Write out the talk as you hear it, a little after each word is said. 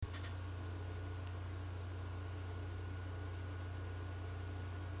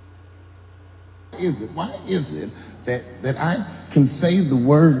is it that I can say the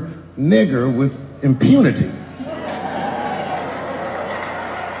word nigger with impunity,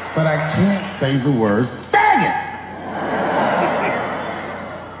 but I can't say the word faggot?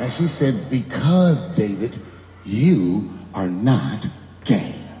 And she said, because, David, you are not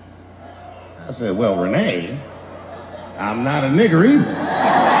gay. I said, well, Renee, I'm not a nigger either.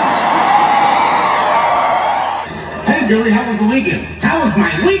 Hey, Billy, how was the weekend? How was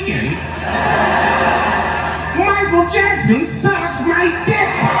my weekend? Michael Jackson sucks my dick.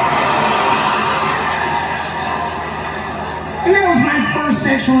 And that was my first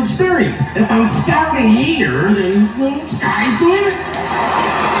sexual experience. If I'm starting here, then, well, sky's the limit.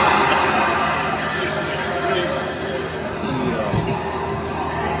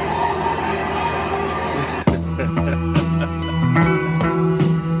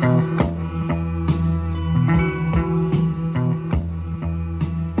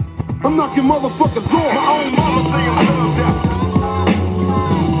 I'm knocking motherfuckers off. My own mama say I'm thugged out.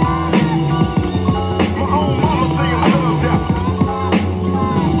 My own mama say I'm thugged out.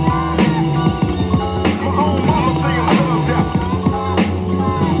 My own mama say I'm thugged out.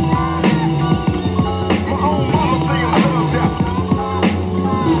 My own mama say I'm thugged out.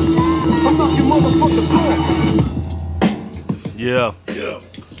 I'm knocking motherfuckers off. Yeah.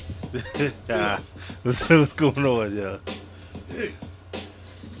 What's going on, yeah?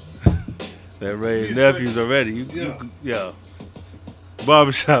 That Ray nephews already. Yeah.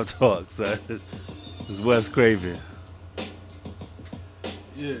 Barbershop talk, son. It's Wes Craven.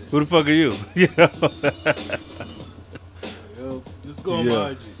 Yeah. Who the fuck are you? Yo, just go on my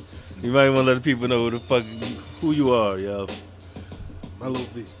IG. You might want to let the people know who you are, yo. Mellow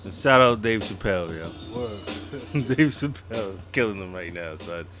V. And shout out Dave Chappelle, yo. Word. Dave Chappelle is killing them right now,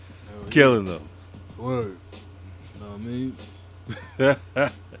 son. Killing them. Word. Know what I mean?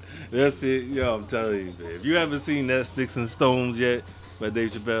 That's it, yo. I'm telling you, man. If you haven't seen that Sticks and Stones yet by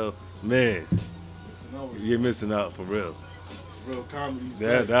Dave Chappelle, man, you're missing out for real. It's real comedy.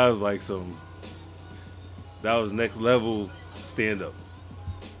 That was like that was next level stand up.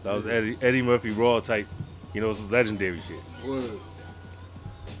 That was Eddie Murphy Raw type, some legendary shit. Word.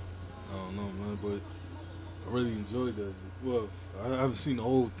 I don't know, man, but I really enjoyed that shit. Well, I haven't seen the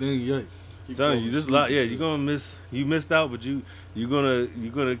whole thing yet. I'm telling you, you're gonna miss. You missed out, but you're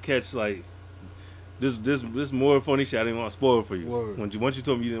gonna catch like this more funny shit. I didn't want to spoil it for you. Word. Once you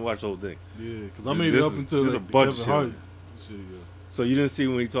told me you didn't watch the whole thing. Yeah, because I made it up until there's like, a bunch the of Kevin shit. Hart shit. Yeah. So you didn't see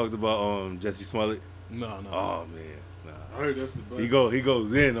when he talked about Jesse Smollett? No. Oh man, nah. I heard that's the best. He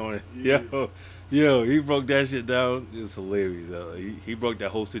goes in on it. Yeah. Yo, he broke that shit down. It was hilarious. He broke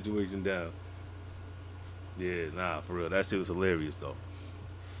that whole situation down. Yeah, nah, for real. That shit was hilarious though.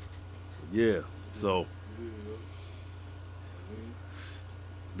 Yeah. So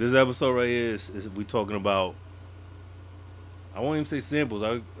this episode right here is we talking about. I won't even say samples.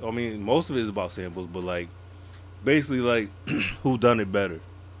 I mean most of it is about samples, but like basically like who done it better.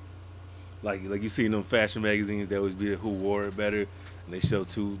 Like you see in them fashion magazines, there always be who wore it better, and they show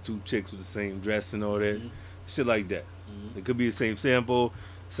two chicks with the same dress and all that, shit like that. It could be the same sample,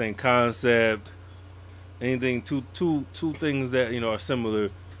 same concept, anything. Two things that are similar.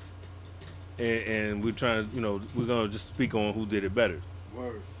 And we're trying to, we're gonna just speak on who did it better.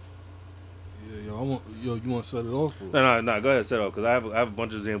 Word. Yeah, you want to set it off? No. Go ahead, set it off because I have a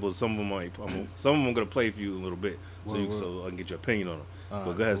bunch of examples. Some of them I'm gonna play for you a little bit, so I can get your opinion on them.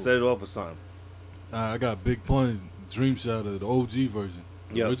 But go ahead, set it off for something. I got Big Pun, Dream Shatter, the OG version,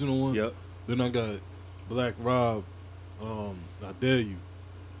 the original one. Yep. Then I got Black Rob, I Dare You.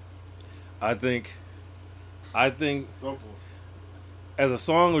 I think. As a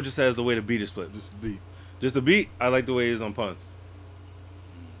song or just as the way the beat is flipped? Just the beat. Just the beat. I like the way it is on Puns.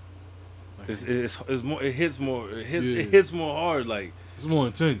 It's more. It hits more. It hits more hard. Like it's more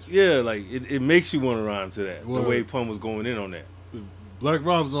intense. Yeah, like it makes you want to rhyme to that. Word. The way Pun was going in on that. Black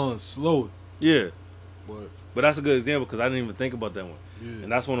Rob's on slower. Yeah. But that's a good example because I didn't even think about that one. Yeah.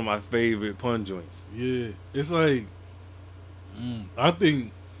 And that's one of my favorite Pun joints. Yeah. It's like I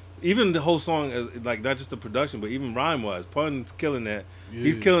think. Even the whole song, like not just the production, but even rhyme-wise, Pun's killing that. Yeah.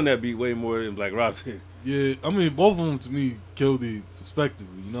 He's killing that beat way more than Black Rob did. Yeah, I mean, both of them to me killed it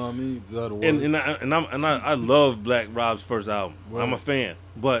respectively. You know what I mean? I love Black Rob's first album. Right. I'm a fan,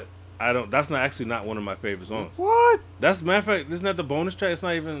 but I don't. That's not one of my favorite songs. What? That's matter of fact. Isn't that the bonus track? It's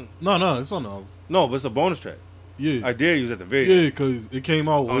not even. No, it's on the album. No, but it's a bonus track. Yeah, I Dare You at the very. Yeah, because it came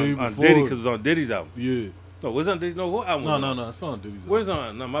out way before. On Diddy, because it's on Diddy's album. Yeah. No, was it on Diddy? No, what album? No, it's on Diddy's album. Where's it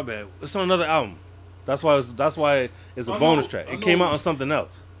on? No, my bad. It's on another album. That's why it's a bonus track. It came out on something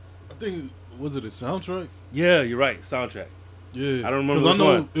else. I think was it a soundtrack? Yeah, you're right. Soundtrack. Yeah, I don't remember because which I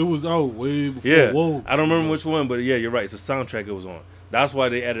know one. it was out way before. Yeah, Whoa. I don't remember which one, but yeah, you're right. It's a soundtrack it was on. That's why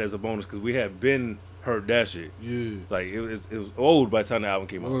they added it as a bonus because we had been heard that shit. Yeah, Like it was old by the time the album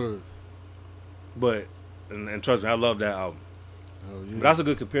came out. word. But and trust me, I love that album. Oh yeah, But that's a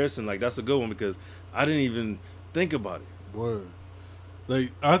good comparison. Like that's a good one because I didn't even think about it. word.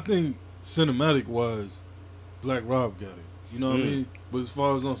 Like I think cinematic wise, Black Rob got it. You know what I mean? But as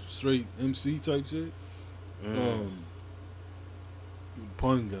far as on some straight MC type shit,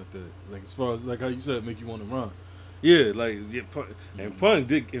 Pun got that. Like as far as like how you said, make you want to run. Yeah, like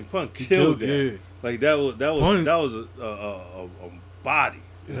Punk killed that. Yeah. Like that was a body.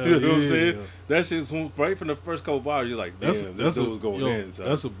 You know what I'm saying? Yeah. That shit's right from the first couple bars. You're like, damn, this dude was going in. So.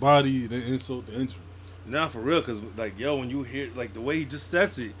 That's a body that insult the intro. Nah, for real, cause like when you hear like the way he just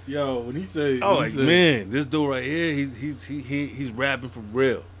sets it, Yo, when he say, man, this dude right here, he's rapping for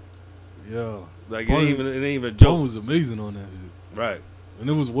real. Yeah, Like Pun, it ain't even a Pun joke. was amazing on that shit, Right. and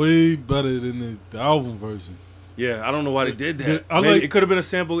it was way better than the album version. Yeah, I don't know why they did that. I like- it could have been a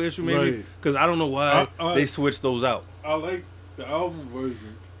sample issue, maybe, Right. because I don't know why they switched those out. I like the album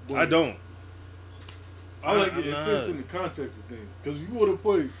version. But I don't. I like it. It fits in the context of things. Because if you would have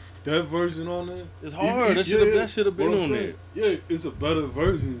put that version on there, It's hard. That should have been what I'm on saying, yeah, it's a better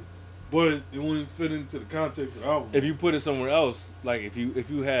version, but it wouldn't fit into the context of the album. If you put it somewhere else, like if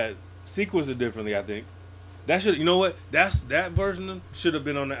you had sequenced it differently, I think that should. You know what? That version should have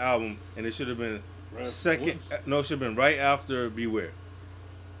been on the album, and it should have been Right second. after No, it should have been right after Beware.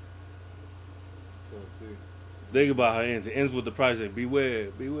 Think about how it ends. It ends with the project Beware,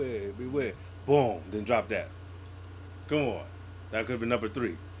 Beware, Beware. Boom. Then drop that. Come on. That could have been number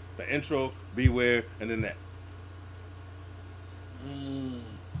 3. The intro, Beware, and then that.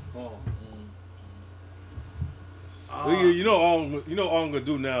 You know all I'm gonna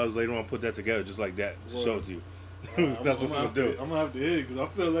do now is later on put that together just like that. Word. Show it to you. I'm That's what I'm gonna do. I'm gonna have to hit because I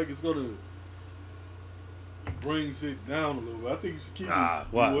feel like it's gonna bring shit down a little bit. I think you should keep it.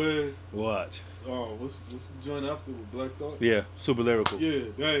 Watch. Beware. Watch. What's the joint after with Black Thought? Yeah, super lyrical. Yeah,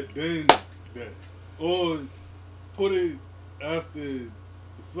 that. Or put it after the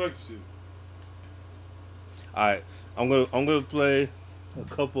flex shit. Alright. I'm gonna play a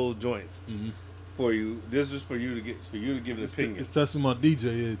couple joints for you. This is for you to give an opinion. It's testing my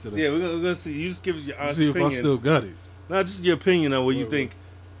DJ here today. Yeah, we're gonna see. You just give your honest See if opinion. I still got it. Not just your opinion on what you Right, think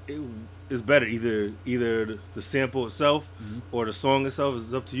is better. Either the sample itself or the song itself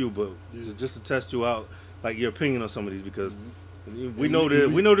is up to you. But just to test you out, like your opinion on some of these, because we know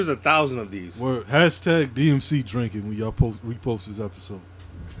there's 1,000 of these. Word. Hashtag DMC drinking when y'all repost this episode.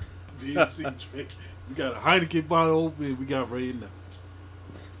 DMC drinking. We got a Heineken bottle open. We got Ray and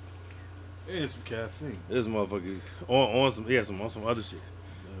and some caffeine. This motherfucker on some other shit.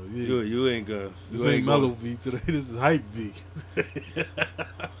 Oh, yeah. You ain't gonna. This ain't Mellow V today. This is Hype V.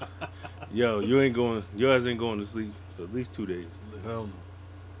 Yo, your ass ain't going to sleep for at least 2 days. Hell no.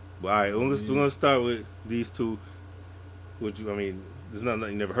 But all right, we're gonna start with these two, which there's nothing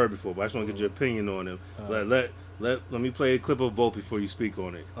you never heard before. But I just want to get your opinion on them. Let me play a clip of both before you speak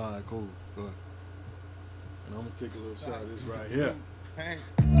on it. All right, cool. Go ahead. And I'm gonna take a little shot of this right here.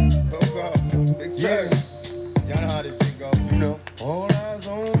 Big yeah. Y'all know how this shit go. You know. All eyes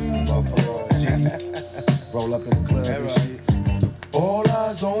on me. Roll up in the club and shit. All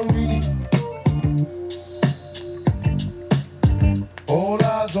eyes on me. All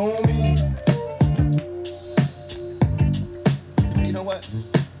eyes on me. You know what?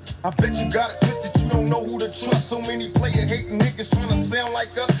 I bet you got it twisted. You don't know who to trust. So many player hating niggas trying to sound like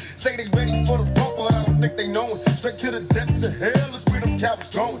us. Say they ready for the bump, but I don't think they know it. Straight to the depths of hell is where them cowards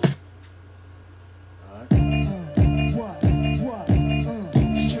going.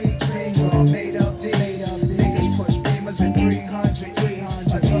 Street dreams all made up these. Niggas push beamers in 300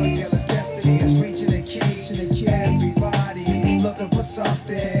 E's. A drug dealer's destiny is reaching a key. Everybody's looking for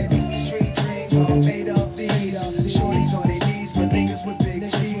something. Street dreams all made up these. Shorties on their knees for niggas with big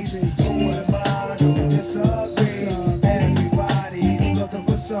cheese. Who am I to disagree? Everybody's looking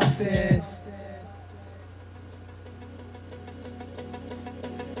for something.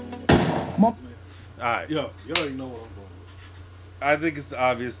 All right. Yo, you already know what I'm going with. I think it's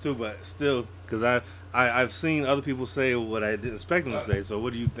obvious too, but still, because I've seen other people say what I didn't expect them to say. So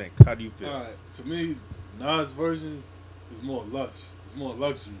what do you think? How do you feel? All right, to me, Nas' version is more lush. It's more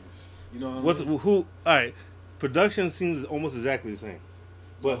luxurious. You know what I mean? Who? All right, production seems almost exactly the same,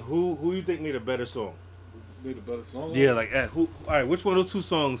 but who you think made a better song? Made a better song? Yeah, like who? All right, which one of those two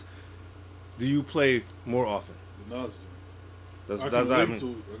songs do you play more often? The Nas joint. That's I what can I relate mean. to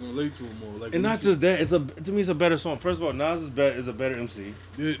it. I can relate to it more. Like, And not just that, to me it's a better song. First of all, Nas is a better MC.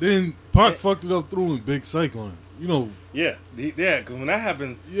 Then Pac fucked it up through and Big Psych on it. you know. Yeah, because when that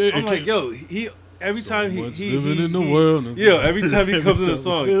happened, Yeah, I'm like, yo, he every time he living in the world. Yeah, every time he comes in the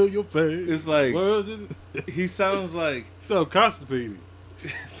song, feel your pain. it's like Words he sounds like so constipated.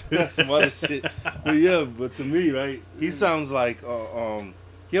 that's some other shit. But yeah, but to me, right, he sounds like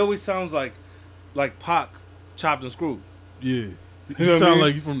he always sounds like Pac chopped and screwed. Yeah. You You know what I sound mean?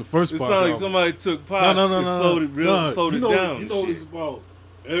 like you from the first It part. sounds like somebody took Pac and slowed it down. You know this about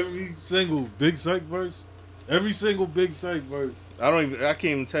every single Big Psych verse? Every single Big Psych verse. I can't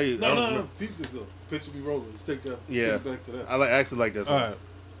even tell you. No. Peep this up. Picture me rolling. Let's take that. Yeah. Send it back to that. I actually like that song. All right.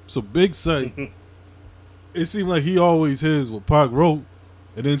 So Big Psych, it seemed like he always hears what Pac wrote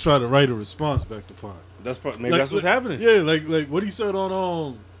and then try to write a response back to Pac. Maybe that's what's happening. Yeah, like what he said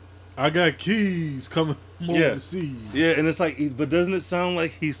on I got keys coming from overseas. Yeah, and it's like, but doesn't it sound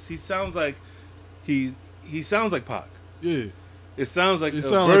like he sounds like he sounds like Pac? Yeah. It sounds like It a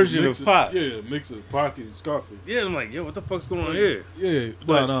sounds version like of Pac. Yeah, a mix of Pac and Scarface. Yeah, I'm like, yo, what the fuck's going on here? Yeah,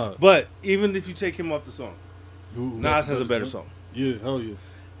 But even if you take him off the song, Who Nas has a better song. Yeah, hell yeah.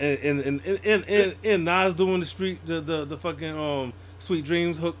 And Nas doing the fucking Sweet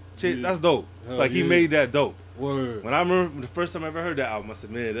Dreams hook shit, Yeah. that's dope. Hell Like he yeah. made that dope. Word. When I remember the first time I ever heard that album, I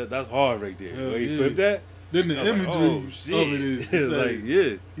said, man, that's hard right there. Hell When he yeah. flipped that, Then the I was like, imagery oh, shit. of it is. He It's said, like,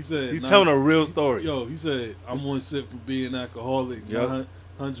 yeah. he said He's telling a real story. Yo, he said, I'm one sip from being alcoholic, Yep.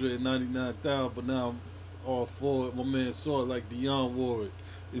 199,000, but now I'm all for it. My man saw it like Deion wore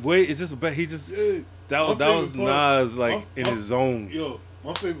it. Wait, it's just he just that was favorite part- Nas like in his zone. Yo,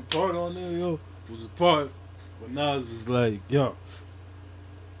 my favorite part on there, yo, was the part when Nas was like, yo.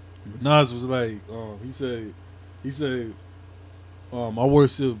 Nas was like, he said, I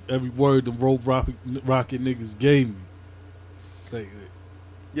worship every word the rope rocket niggas gave me. Like,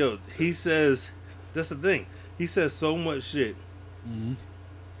 Yo, he says that's the thing. He says so much shit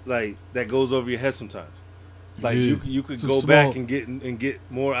like that goes over your head sometimes. Like Yeah. you could It's go small. back and get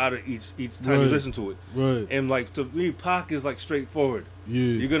more out of each time you Right. listen to it. right. And like to me, Pac is like straighthtugh. Yeah.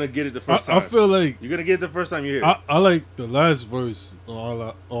 You're gonna get it the first time. I feel like You're gonna get it the first time you hear it. I like the last verse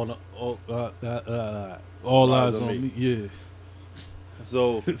on all eyes on me. Yeah.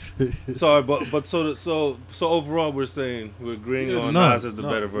 So sorry, but so overall we're saying we're agreeing Yeah, on Nas, Nas is the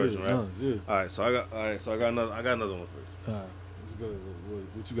Nas, better version, yeah, right? Nas, yeah. All right, so I got another one first. All right, let's go.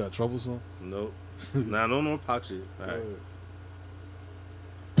 What you got? Troublesome? Nope. Nah, no more Pac shit. All right.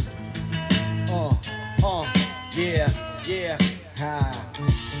 Yeah. Ha.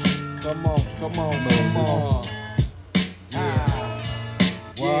 Come on.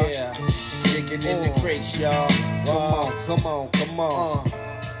 Yeah. Digging in the crates, y'all. Come on.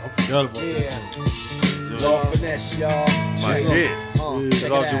 I forgot about Yeah. Lord finesse, y'all. My Check shit. it.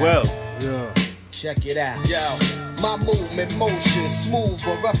 Check All it out. Jewels. that. Yeah. Check it out. Yo, my movement motion, smooth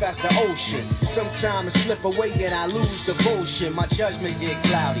but rough as the ocean. Sometimes I slip away and I lose devotion. My judgment get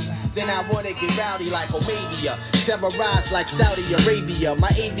cloudy. Then I wanna get rowdy like Omavia. Terrorize like Saudi Arabia. My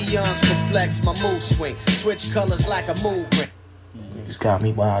avions reflects my mood swing. Switch colors like a mood ring. It's got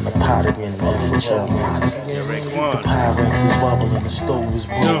me behind the pot again, man, for sure. Yeah, Raekwon. Pyrex is bubbling, the stove is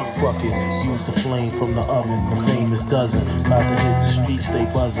broke. Yeah. Fuck it, use the flame from the oven, the famous dozen. About to hit the streets, they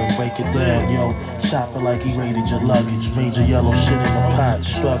buzzing, break it down, yo. Chop it like he raided your luggage. Major yellow shit in the pot,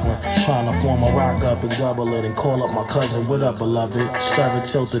 struggling. Trying to form a rock up and double it and call up my cousin. What up, beloved? Stir it,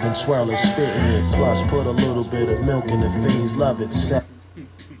 tilt it, and swirl it, spitting it. Plus, put a little bit of milk in it, fiends love it.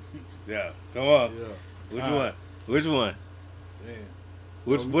 Yeah, come on. Yeah. Which one? Damn.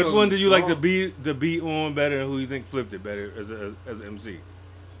 Which we talking one do you like song? the beat on better, and who you think flipped it better as an MC?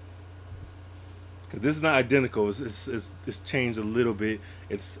 Because this is not identical. It's changed a little bit.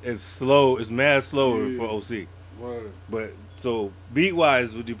 It's slow. It's mad slower Yeah. for OC. Word. But so beat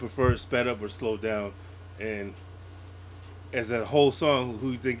wise, would you prefer sped up or slowed down? And as a whole song,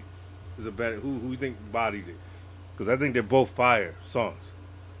 who you think is a better? Who you think bodied it? Because I think they're both fire songs.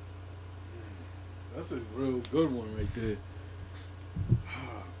 That's a real good one right there.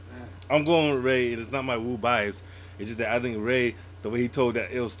 I'm going with Ray, and it's not my woo bias. It's just that I think Ray, the way he told that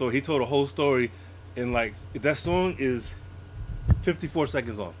ill story, he told a whole story in like that song is 54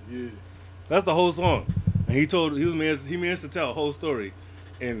 seconds long. Yeah. That's the whole song, and he managed to tell a whole story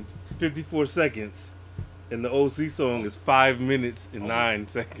in 54 seconds, and the OC song is 5 minutes and 9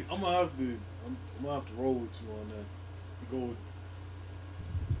 seconds. I'm gonna have to roll with you on that. Go with,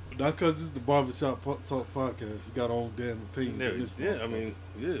 not because this is the barbershop talk podcast. We got our own damn opinions in this. Yeah, I mean,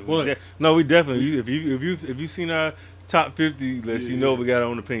 yeah. But- No, we definitely. If you seen our top 50 list, you Yeah. know we got our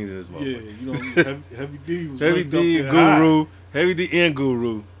own opinions in this Yeah, motherfucker. you know, Heavy D was Heavy ranked up D, there high. Guru, Heavy D, and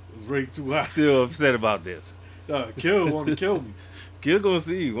Guru Was ranked too high. still upset about this. Kill want to kill me. Kill gonna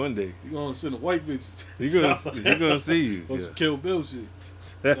see you one day. You gonna send a white bitch. He gonna see you. Or some Kill Bill shit.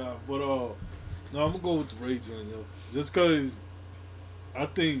 Nah, but no, I'm gonna go with the Ray joint, yo. Just cause I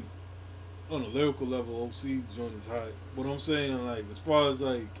think on a lyrical level, OC joint is hot. But I'm saying, like, as far as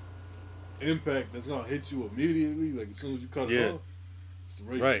like impact that's gonna hit you immediately, like as soon as you cut it off, it's the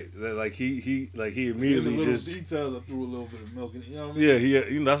Ray right. shit. Like he In immediately the little just details, I threw a little bit of milk in it. You know what I mean? yeah.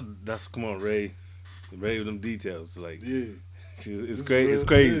 You know that's come on, Ray with them details. Like Yeah. it's crazy. It's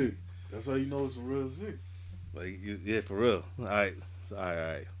crazy. Yeah. That's how you know it's some real shit. Like yeah, for real. All right.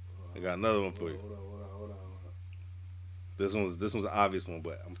 I got another one for you. Hold on. This one's an obvious one,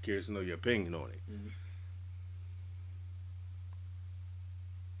 but I'm curious to know your opinion on it. Mm-hmm.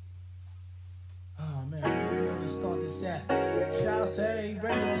 Oh man, we didn't know to start this set. Shout out to every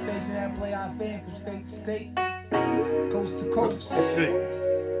radio station that play our thing from state to state, coast to coast. Shit.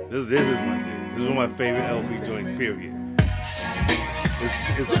 This is my shit. This is one of my favorite LP joints. Period.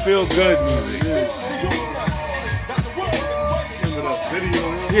 It's feel good music. Remember that video?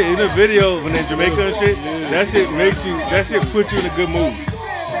 Yeah, in the video when they're Jamaica and shit, that shit puts you in a good mood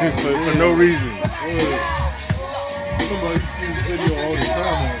for no reason. Remember I used to see this video all the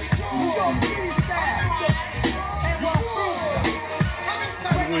time on YouTube. The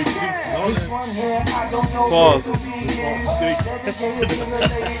way Cheeks is on This it. one here, I don't know Pause. where to begin. Dedicated to the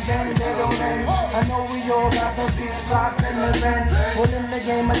ladies and gentlemen. I know we all got some peeps locked in the band. Well, in the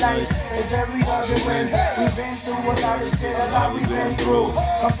game of life, it's every other win. We've been through a lot of shit, a lot we've been through.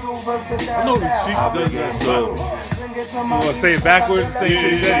 Come through versatile. I know this Cheeks does that too. You want to say it backwards? The same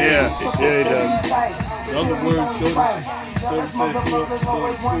shit he said? Yeah, he does. The other words show the says she wants to go to school. The other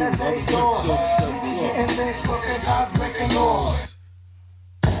words show the stuff.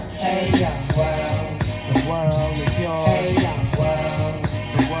 Hey, young world, the world is yours. Hey, young world, the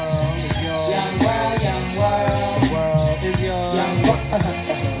world is yours. Young world, the world is yours. Young world.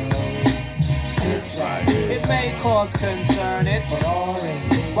 It's right. It may cause concern, it's boring.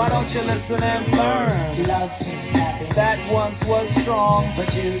 Why don't you listen and learn? Love things happen that once was strong, but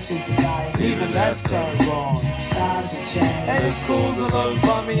due to society, even that's turned wrong. Times have changed. And it's cool to look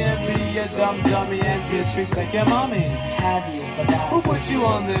bummy and be a dumb dummy and disrespect your mommy. Have you forgotten who put you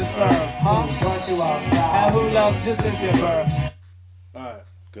on this earth, huh? Who brought you up, and who loved you since your birth? Alright,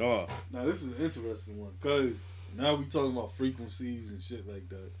 Go on. now this is an interesting one, because now we talking about frequencies and shit like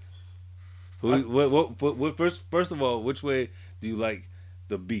that. What first of all, which way do you like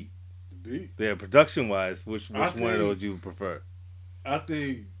the beat? The beat? Yeah, production wise, which one of think- those you prefer? I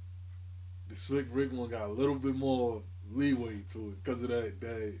think the Slick Rick one got a little bit more leeway to it because of that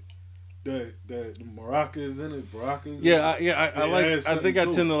the maracas in it, baracas. Yeah, I like. adds I think I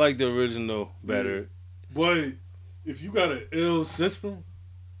something to tend to like the original better. But if you got an ill system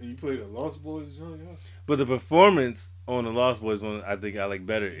and you play the Lost Boys joint, yeah. But the performance on the Lost Boys one, I think I like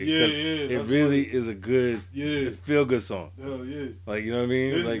better. It that's really is a good, Yeah. feel good song. Hell yeah. Like, you know what I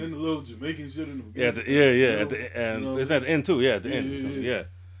mean? And, Like, and the little Jamaican shit in the yeah, beginning. at the end, You know, it's at the end too. Yeah, at the Yeah, end. yeah.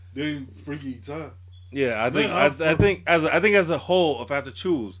 Then Freaky Time. Yeah, I think Man, I think as a whole, if I have to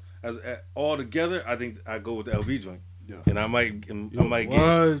choose all together, I think I go with the LB joint. Yeah. And I might why-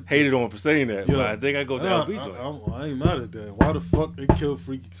 get hated on for saying that, Yeah. but I think I go with the LB joint I ain't mad at that. Why the fuck they killed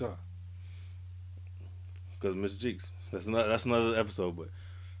Freaky Time? because Mr. Cheeks. That's another episode, but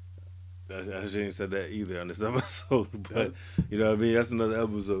I shouldn't said that either on this episode. But you know what I mean? That's another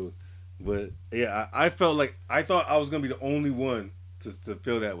episode. But yeah, I felt like I thought I was gonna be the only one to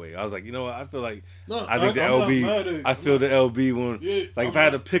feel that way. I was like, you know what? I feel like I think the I'm not mad at LB. it. I feel the LB one. Yeah, Like I'm if I had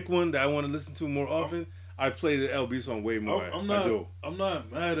to not- pick one that I want to listen to more often, I play the LB song way more. I'm I not. do. I'm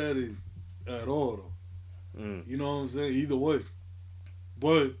not mad at it at all, though. You know what I'm saying? Either way,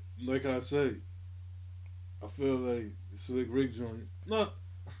 but like I say, I feel like the Slick Rick joint.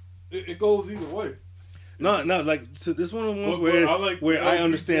 It goes either way. No, like so this one of the ones But where I like where the I LB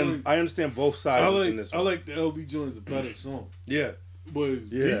understand. joint. I understand both sides in this I one. like the LB joint is a better song, Yeah, but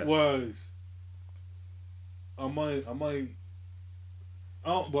Yeah. beat wise, I might.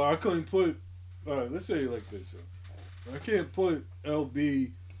 But I couldn't put. All right, let's say it like this, yo. I can't put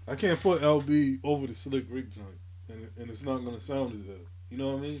LB over the Slick Rick joint, and it's not gonna sound as good. You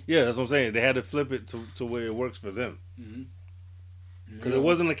know what I mean? yeah, that's what I'm saying. They had to flip it to where it works for them Mm-hmm. because it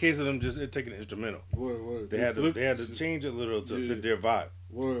wasn't a case of them just taking an instrumental. Word. They had to change it a little to fit their vibe.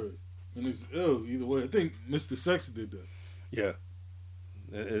 Word. And it's ill either way. I think Mr. Sex did that. Yeah,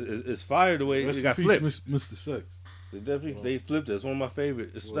 it's fire the way Rest it got in peace, flipped. Mr. Sex. They definitely they flipped it. It's one of my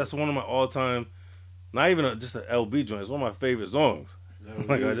favorite. Word. That's one of my all time. Not even just an LB joint. It's one of my favorite songs.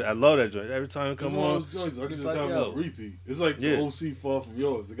 Like I love that joint. Every time it It's comes one on, of those joints I can it's just like, have yo. on repeat. It's like Yeah. the OC Far From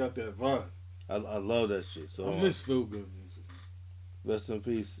Yours. It got that vibe. I love that shit. So I miss Feel Good music. Rest in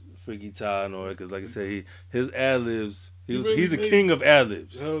peace, Freaky Ty and all that. Because like I said, his ad libs. Really He's the made king of ad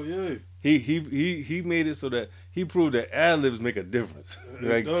libs. Hell yeah. He made it so that he proved that ad libs make a difference.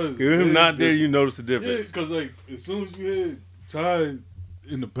 Like does. with him Yeah, not there, yeah. you notice the Yeah, difference. because like as soon as you hear Ty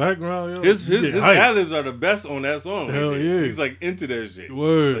in the background, yo, His you get hype. ad libs are the best on that song. Hell right there. yeah. He's like into that shit.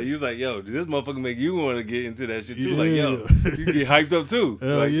 Word. Like, he's like, yo, this motherfucker make you want to get into that shit too. Yeah. Like, yo, you get hyped up too.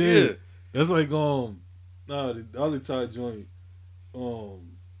 Hell like, yeah. That's like the other Ty joint,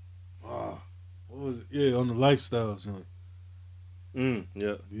 what was it? Yeah, on the lifestyle joint.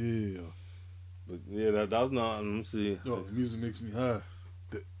 Yeah. Yeah. But yeah, that was not. Let me see. Yo, the music makes me high.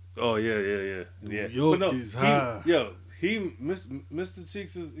 Oh yeah. New York is high. Mr.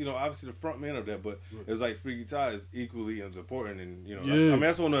 Cheeks is obviously the front man of that, but it's like Freaky Ty is equally as important, and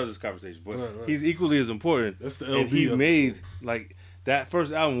that's one other conversation. But Right. he's equally as important. That's the and LB he episode. made like that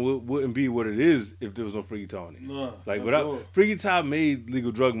first album wouldn't be what it is if there was no Freaky Ty on it. Nah, Like not without at all. Freaky Ty made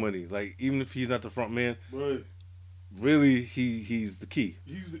Legal Drug Money. Like even if he's not the front man, Right. really he's the key.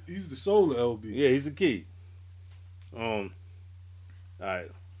 He's the soul of LB. Yeah, he's the key. All right,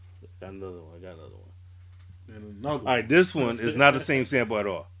 got another one. And another. All right, this one is not the same sample at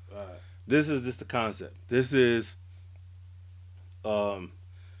all. All right. This is just the concept. This is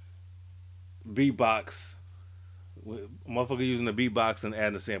beatbox. Motherfucker using the beatbox and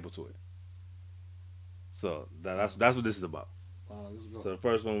adding a sample to it. So that's what this is about. All right, let's go. So the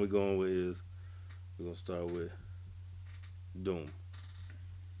first one we're gonna start with Doom.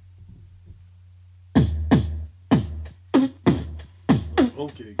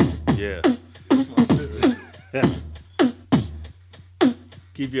 Okay. Yeah. That's my shit.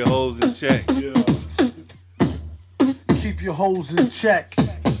 Keep your hoes in check. Yeah. Keep your hoes in check.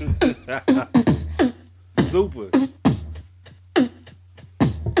 Super.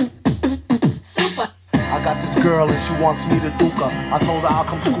 I got this girl and she wants me to duke her. I told her I'll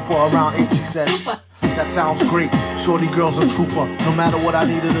come scoop her around 8. She said, that sounds great. Shorty girl's a trooper. No matter what I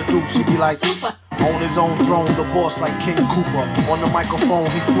needed to do, she'd be like, on his own throne, the boss like King Cooper. On the microphone,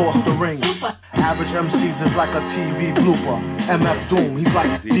 he flossed the ring. Average MCs is like a TV blooper. MF Doom, he's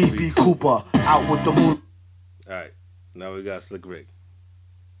like DB Cooper. Out with the mood. Alright. Now we got Slick Rick.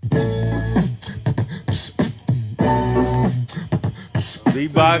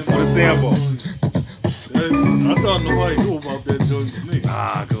 Beatbox with a sample. I thought nobody knew about that joint with me. Go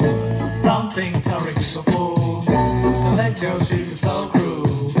on. Something to Rick is a fool. That girl, she was so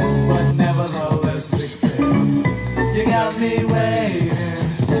cruel. But nevertheless, Rick said, you got me waiting.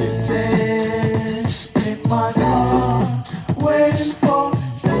 Sitting in my car, waiting for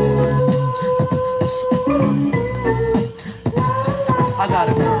you. I got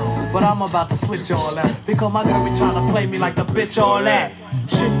a girl, but I'm about to switch all that. Because my girl be trying to play me like the bitch all that.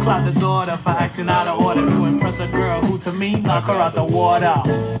 Should clap the daughter for acting out of order to impress a girl who to me knock her out the water.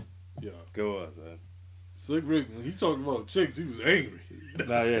 Yeah. Go on, son. Slick Rick, when he talking about chicks, he was angry.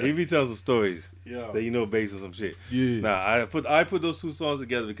 Nah, yeah, he be telling some stories Yeah. that based on some shit. Yeah. Nah, I put those two songs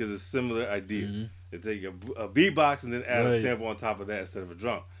together because it's a similar idea. They take a beatbox and then add a Right. sample on top of that instead of a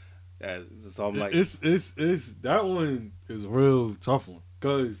drum. So I'm like, It's that one is a real tough one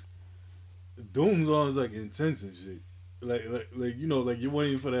because Doom's always like intense and shit. Like like you're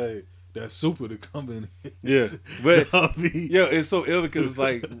waiting for that super to come in. yeah, but I mean, it's so ill because it's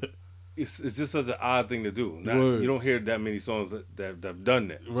like it's just such an odd thing to do. Word. You don't hear that many songs that have done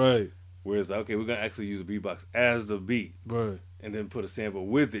that. right, Where it's like, okay, we're gonna actually use a beatbox as the beat right. and then put a sample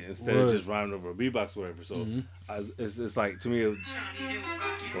with it instead of Right. just rhyming over a beatbox or whatever. So it's like to me. Hold on.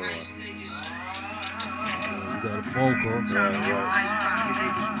 You got a phone call.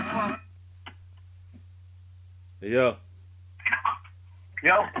 Hey, yo,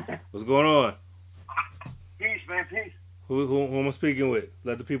 Yo, what's going on? peace, man, peace. Who am I speaking with?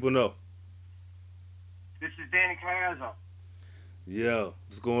 Let the people know. This is Danny Caiazzo. Yeah,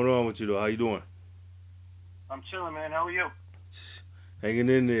 what's going on with you though? How you doing? I'm chilling, man. How are you? Hanging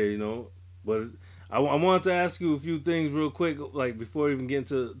in there, But I wanted to ask you a few things real quick, like before we even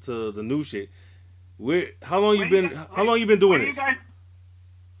get into the new shit. How long you been doing Where this? you guys?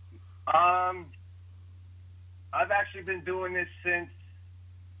 I've actually been doing this since,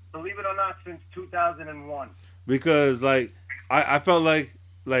 believe it or not, since 2001. Because like I felt like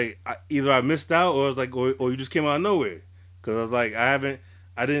either I missed out or it's like or you just came out of nowhere. Because I was like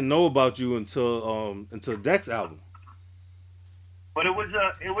I didn't know about you until Dex album. But it was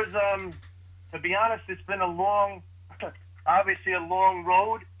to be honest, it's been a long, obviously a long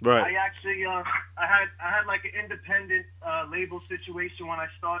road. Right. I actually, I had like an independent label situation when I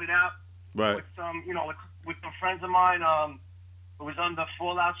started out. Right. With some, with some friends of mine. It was under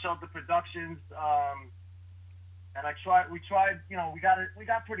Fallout Shelter Productions. And we tried, you know, we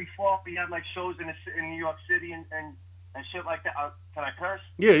got pretty far. We had like shows in New York City and shit like that. Can I curse?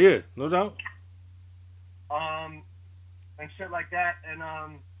 Yeah, no doubt. And shit like that. And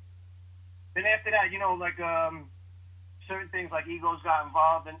then after that, you know, like certain things like egos got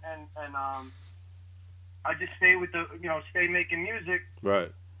involved, and I just stay with stay making music.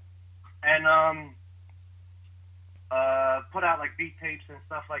 Right. And put out like beat tapes and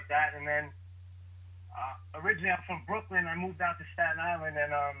stuff like that. And then originally I'm from Brooklyn. I moved out to Staten Island,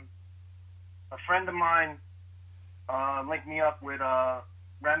 and a friend of mine linked me up with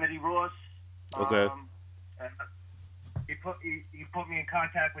Remedy Ross. Okay. And he put me in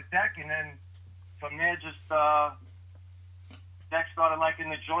contact with Deck, and then from there just Deck started liking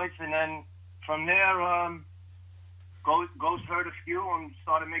the joints, and then from there Ghost heard a few and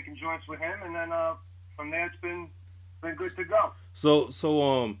started making joints with him, and then from there it's been good to go. So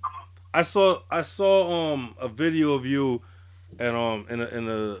I saw a video of you and in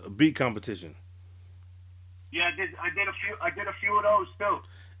a beat competition. Yeah, I did a few of those too.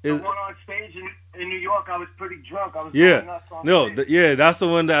 The one on stage in New York, I was pretty drunk. I was going nuts on stage. That's the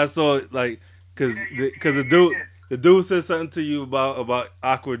one that I saw. Like, cause the dude said something to you about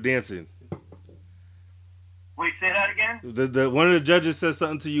awkward dancing. Wait, say that again. The one of the judges said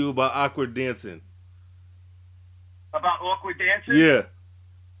something to you about awkward dancing. About awkward dancing? Yeah,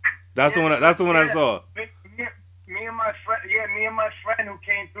 that's the one. That's the one I saw. Me and my friend who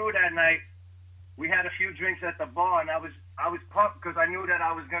came through that night, we had a few drinks at the bar, and I was pumped because I knew that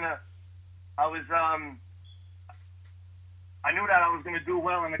I was gonna do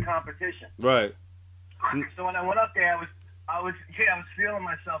well in the competition. Right. So when I went up there, I was feeling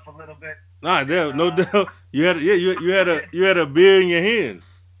myself a little bit. Nah, no doubt. You had a beer in your hand.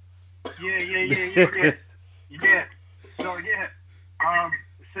 Yeah.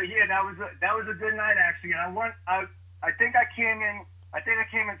 That was a good night actually. And I think I came in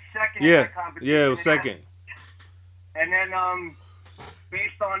second in that competition. Yeah, it was second. And then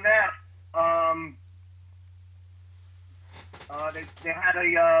based on that,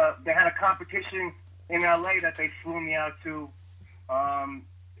 they had a competition in LA that they flew me out to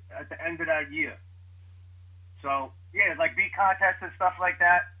at the end of that year. So yeah, like beat contests and stuff like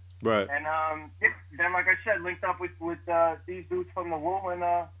that. Right. And then, like I said, linked up with these dudes from the Woo, and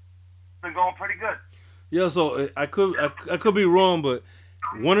it's been going pretty good. Yeah, so I could be wrong, but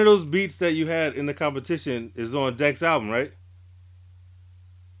one of those beats that you had in the competition is on Deck's album, right?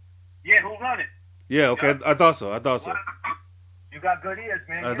 Yeah, Who Run It? Yeah, okay, I thought so. You got good ears,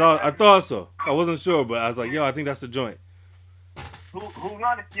 man. I thought so. I wasn't sure, but I was like, yo, I think that's the joint. Who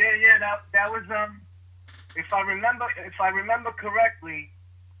Run It? Yeah, that was if I remember correctly,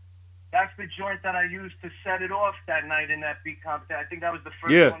 that's the joint that I used to set it off that night in that beat competition. I think that was the first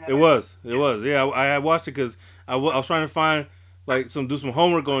one. Yeah, it was. Yeah, I had watched it because I was trying to find do some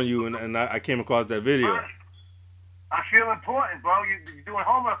homework on you, and I came across that video. I feel important, bro. You're doing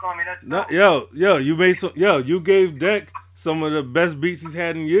homework on me. That's you gave Deck some of the best beats he's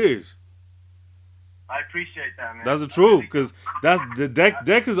had in years. I appreciate that, man. That's the truth, because that's the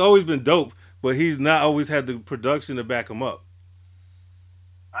Deck has always been dope, but he's not always had the production to back him up.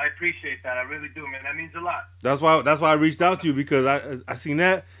 I appreciate that. I really do, man. That means a lot. That's why I reached out to you, because I seen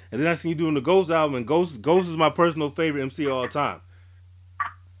that, and then I seen you doing the Ghost album, and Ghost is my personal favorite MC of all time.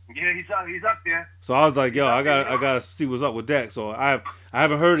 Yeah, he's up there. So I was like, yo, I gotta see what's up with Deck. So I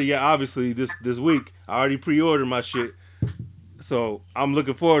haven't heard it yet. Obviously, this week I already pre-ordered my shit, so I'm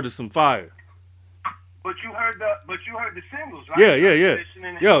looking forward to some fire. But you heard the singles, right? Yeah.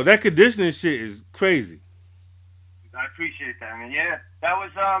 Yo, that conditioning shit is crazy. I appreciate that, man. Yeah, that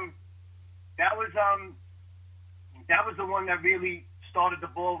was the one that really started the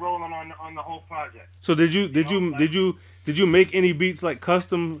ball rolling on the whole project. So did you make any beats like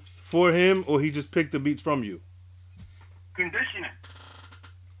custom for him, or he just picked the beats from you? Conditioning.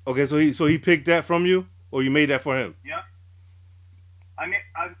 Okay, so he picked that from you, or you made that for him? Yeah. I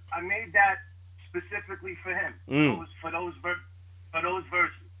made that specifically for him. For those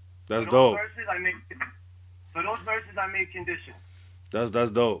verses. That's dope. For those verses, I made conditions. That's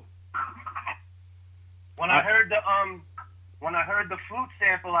dope. When I heard the flute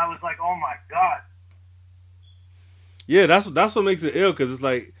sample, I was like, oh my god. Yeah, that's what makes it ill, because it's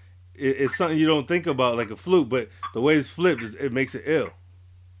like it's something you don't think about, like a flute, but the way it's flipped, it makes it ill.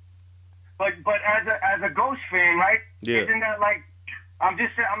 But as a Ghost fan, right? Yeah. Isn't that like? I'm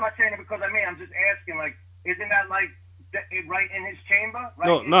not saying it because I mean. I'm just asking. Like, isn't that like right in his chamber?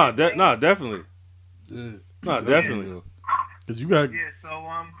 Right definitely. Yeah. No, definitely. Because you got. Yeah. So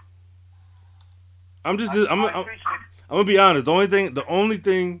I'm gonna be honest. The only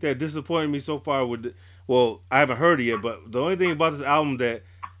thing that disappointed me so far was Well, I haven't heard it yet, but the only thing about this album that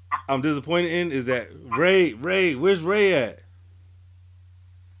I'm disappointed in is that Ray, where's Ray at?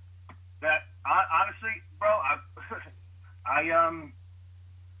 That honestly, bro,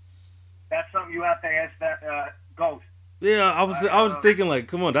 that's something you have to ask that Ghost. Yeah, I was thinking like,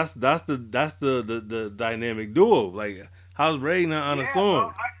 come on, that's the dynamic duo. Like, how's Ray not on a song?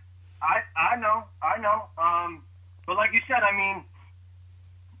 Well, I know. But like you said, I mean,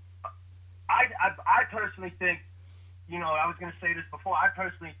 I personally think, you know, I was gonna say this before. I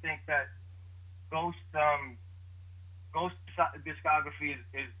personally think that Ghost discography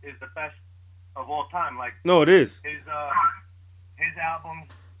is the best of all time. Like, no, it is. His albums.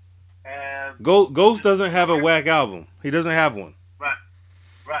 Ghost doesn't have a whack album. He doesn't have one. Right.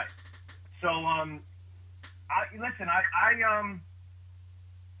 So I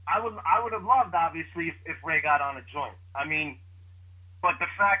would have loved, obviously, if Ray got on a joint. I mean, but the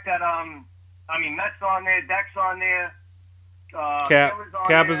fact that Met's on there, Deck's on there, Cap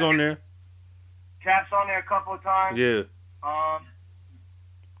is on there. Cap's on there a couple of times. Yeah. I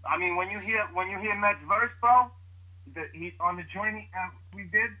mean, when you hear Met's verse, bro, he's on the joint we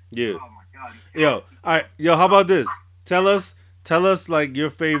did. Yeah. Oh my God. Yo, all right, how about this? Tell us like your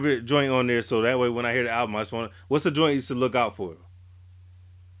favorite joint on there, so that way when I hear the album, I just want what's the joint you should look out for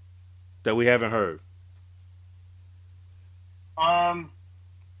that we haven't heard?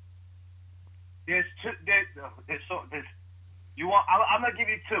 There's two. There's you want? I'm gonna give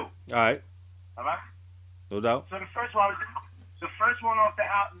you two. All right. All right. No doubt. So the first one off the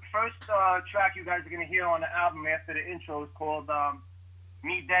album, first track you guys are gonna hear on the album after the intro is called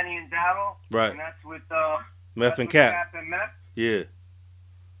 "Me, Danny, and Daryl." Right. And that's with Meth and Cap. and Meth. Yeah.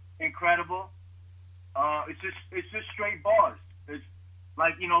 Incredible. It's just straight bars. It's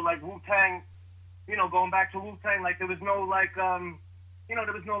like, you know, like Wu-Tang, you know, going back to Wu-Tang, like there was no like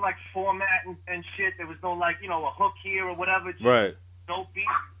there was no like format and shit. There was no like, you know, a hook here or whatever. It's just Right. dope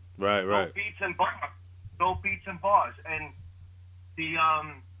beats. Right. Dope beats and bars. Dope beats and bars. And the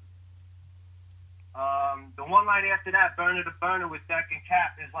one line after that, Burner to Burner with Deck and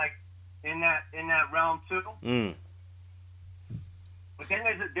Cap, is like in that realm too. Mm. But then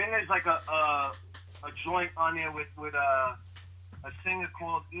there's like a joint on there with a singer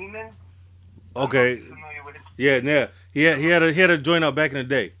called Eamon. Okay. Familiar with it? Yeah. He had a joint out back in the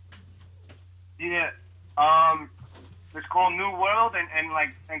day. Yeah. It's called New World,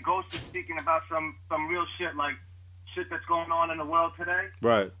 and Ghost is speaking about some real shit, like shit that's going on in the world today.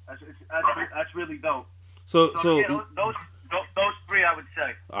 Right. That's really dope. So yeah, those three I would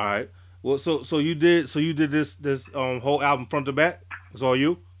say. All right. Well, so you did this whole album front to back? It's all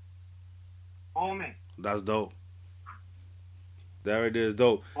you? All me. That's dope. That right there is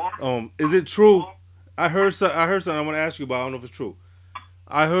dope. Is it true? I heard something I want to ask you about. I don't know if it's true.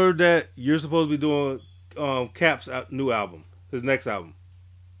 I heard that you're supposed to be doing Cap's new album, his next album.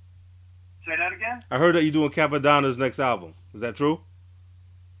 Say that again? I heard that you're doing Capadonna's next album. Is that true?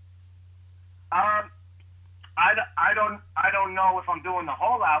 I don't know if I'm doing the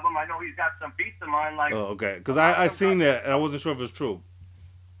whole album. I know he's got some beats in mind. Like, oh, okay. Because I seen that and I wasn't sure if it's true.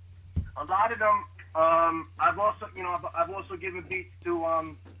 A lot of them. I've also given beats to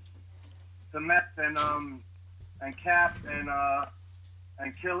Meth and Cap and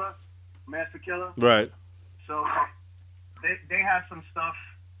Killer, Master Killer. Right. So they have some stuff.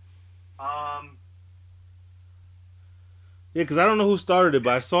 Yeah, because I don't know who started it,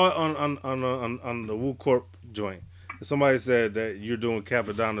 but I saw it on the Wu Corp joint. And somebody said that you're doing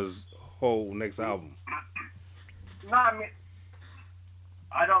Capadonna's whole next album. No, I mean,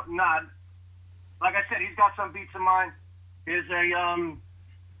 I don't not. Like I said, he's got some beats in mind. There's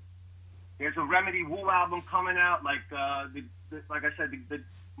a Remedy Wu album coming out. Like like I said,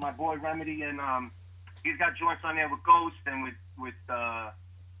 my boy Remedy, and he's got joints on there with Ghost and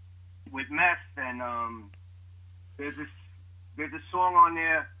with Meth, and there's a song on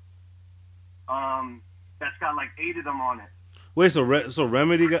there that's got like 8 of them on it. Wait, so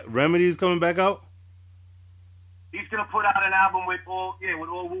Remedy's coming back out? He's gonna put out an album with all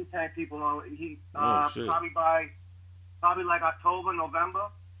Wu-Tang people. Probably like October, November.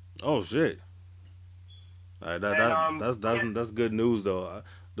 Oh shit! All right, that's good news though.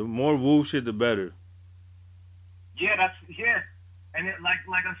 The more Wu shit, the better. Yeah, and it,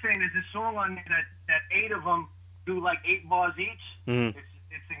 like I'm saying, there's a song on there that 8 of them do like 8 bars each. Mm-hmm.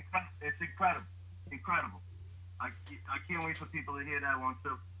 It's incredible. I can't wait for people to hear that one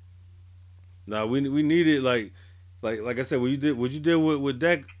too. Now we need it like I said, what you did with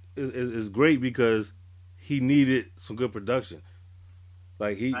Deck is great because he needed some good production.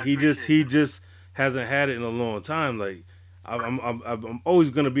 Like he just hasn't had it in a long time. Like I'm always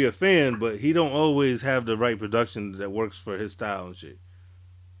gonna be a fan, but he don't always have the right production that works for his style and shit.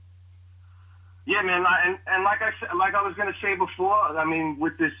 Yeah, man, and like I was gonna say before, I mean,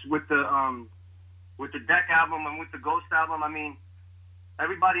 with the Deck album and with the Ghost album, I mean,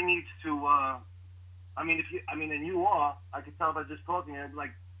 everybody needs to. I mean, and you are. I can tell by just talking.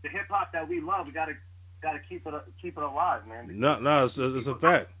 Like the hip hop that we love, we gotta keep it alive, man. No, it's a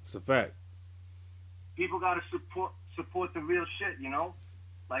fact. It's a fact. People gotta support the real shit, you know.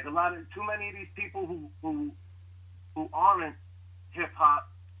 Like too many of these people who aren't hip hop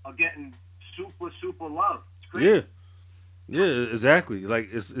are getting super love. It's crazy. Yeah, exactly. Like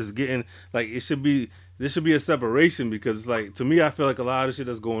it's getting like there should be a separation because it's like to me I feel like a lot of shit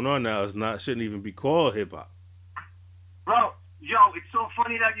that's going on now shouldn't even be called hip hop. Bro, yo, it's so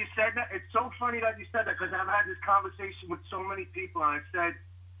funny that you said that. It's so funny that you said that because I've had this conversation with so many people and I said,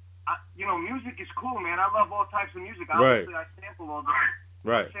 you know, music is cool, man. I love all types of music. Obviously, I sample all different.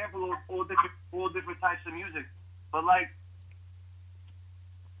 Right. I sample all different types of music, but like.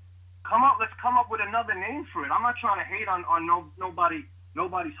 Let's come up with another name for it. I'm not trying to hate on nobody's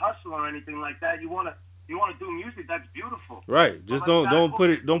hustle or anything like that. You wanna do music, that's beautiful. Right. Just don't put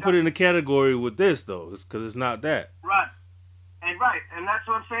it in a category with this though. It's because it's not that. Right. And that's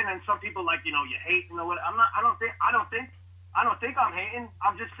what I'm saying. And some people like, you know, you hate, you know what? I don't think I'm hating.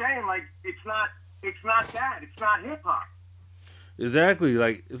 I'm just saying like it's not that. It's not hip hop. Exactly.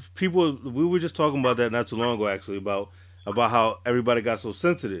 Like we were just talking about that not too long ago actually about how everybody got so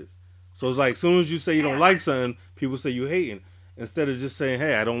sensitive. So it's like, as soon as you say you don't like something, people say you hating. Instead of just saying,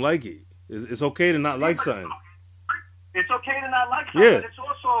 hey, I don't like it. It's okay to not like something. It's okay to not like something, but it's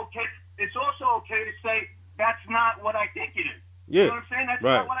also okay to say, that's not what I think it is. Yeah. You know what I'm saying? That's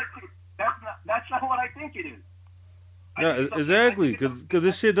not what I think. That's not what I think it is. Yeah, exactly, because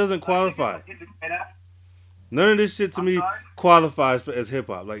this shit doesn't qualify. None of this shit to me qualifies as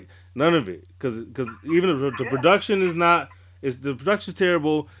hip-hop. Like, none of it. Because even the production is not... the production's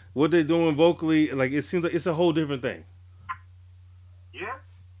terrible. What they're doing vocally, like it seems like it's a whole different thing. Yeah,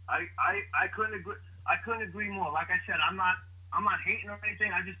 I couldn't agree. I couldn't agree more. Like I said, I'm not hating or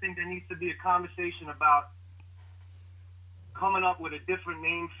anything. I just think there needs to be a conversation about coming up with a different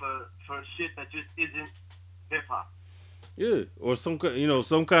name for shit that just isn't hip hop. Yeah, or some kind of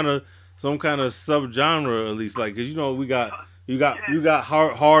subgenre at least. Like, cause you know you got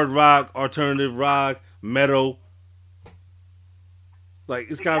hard rock, alternative rock, metal. Like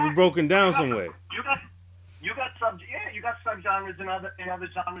it's got to be broken down some way. You got subgenres in other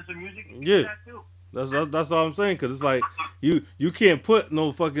genres of music. Yeah, that's all I'm saying. Cause it's like you can't put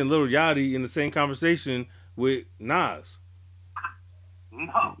no fucking Lil Yachty in the same conversation with Nas.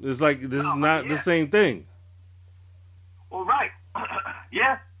 No, it's like this is not the same thing. Well, right,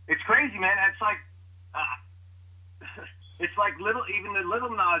 yeah, it's crazy, man. It's like even the Little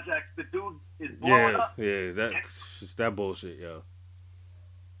Nas X, the dude is blowing up. Yeah, that bullshit, yo.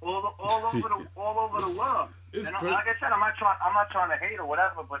 All over the world. It's and like I said, I'm not trying to hate or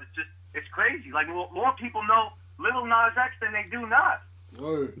whatever, but it's crazy. Like more people know Little Nas X than they do Nas.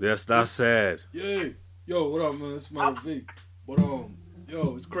 Word. That's sad. Yeah. Yo, what up, man? It's Metal V. But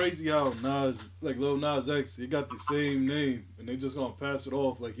yo, it's crazy how Lil Nas X, he got the same name, and they just gonna pass it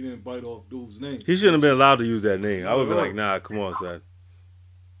off like he didn't bite off dude's name. He shouldn't have been allowed to use that name. I would be like, nah, come on, son.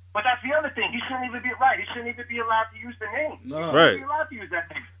 But that's the other thing. He shouldn't even be right. He shouldn't even be allowed to use the name. No. Right. He shouldn't be allowed to use that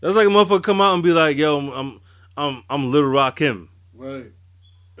name. That's like a motherfucker come out and be like, yo, I'm Little Rakim. Right.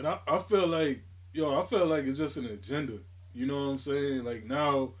 And I feel like it's just an agenda. You know what I'm saying? Like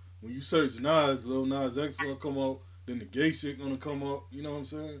now, when you search Nas, Lil Nas X gonna come out, then the gay shit gonna come out. You know what I'm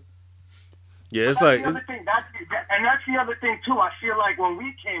saying? Yeah, it's that's like... The other thing. That's the other thing, too. I feel like when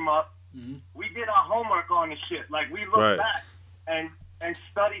we came up, we did our homework on the shit. Like, we looked back and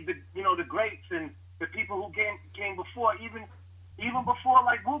studied the greats and the people who came before, even before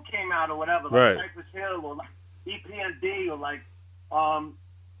like Wu came out or whatever, like Cypress Hill or like EPMD or like Rakim,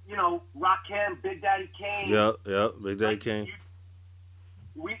 Big Daddy Kane. Yeah, Big Daddy Kane.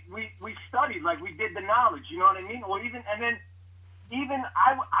 We studied, like we did the knowledge, you know what I mean? Or even I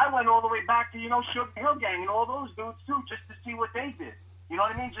went all the way back to Sugar Hill Gang and all those dudes too, just to see what they did. You know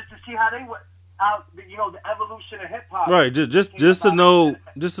what I mean? Just to see how they were. The evolution of hip hop. Right, just to know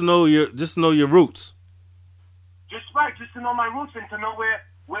your roots. Just to know my roots and to know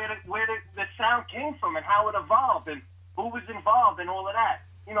where the sound came from and how it evolved and who was involved and all of that.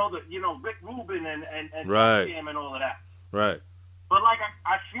 Rick Rubin and right. and all of that. Right. But like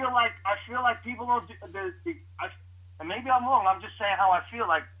I feel like people don't. And maybe I'm wrong. I'm just saying how I feel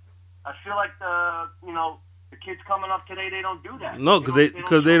like. I feel like the kids coming up today, they don't do that. No,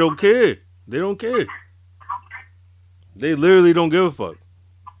 because they don't care. They don't care. They literally don't give a fuck.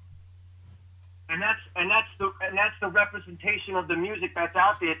 And that's the representation of the music that's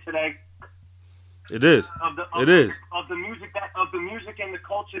out there today. It is. Of the music and the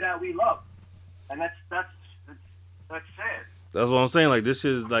culture that we love. And that's sad. That's what I'm saying. Like this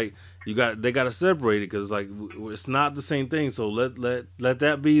shit is like they gotta separate it because like it's not the same thing. So let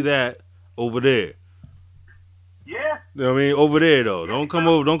that be that over there. Yeah. You know what I mean? Over there though. Don't come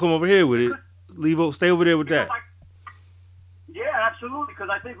over here with it. Stay over there with that. Yeah, absolutely. Because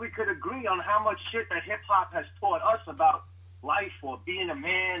I think we could agree on how much shit that hip hop has taught us about life or being a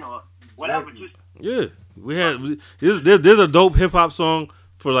man or whatever. Exactly. There's a dope hip hop song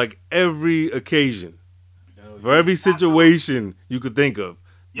for like every occasion, for every situation you could think of.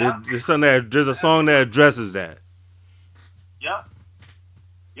 Yep. There's a song that addresses that. Yep.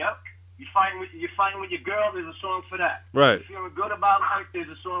 You fighting with your girl, there's a song for that. Right. You feeling good about life, there's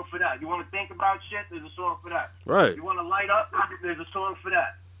a song for that. You want to think about shit, there's a song for that. Right. You want to light up, there's a song for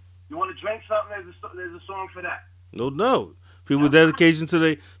that. You want to drink something, there's a song for that. No. People with dedication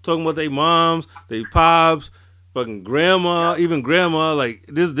to talking about their moms, their pops, fucking grandma, even grandma. Like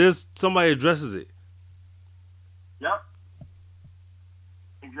there's somebody addresses it. Yep.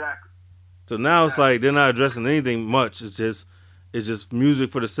 Exactly. So now it's like they're not addressing anything much. It's just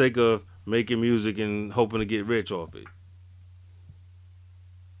music for the sake of making music and hoping to get rich off it.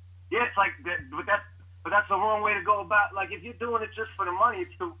 Yeah, it's like that, but that's the wrong way to go about. Like if you're doing it just for the money,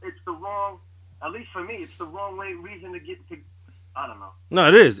 it's the wrong. At least for me, it's the wrong reason to get to. I don't know. No,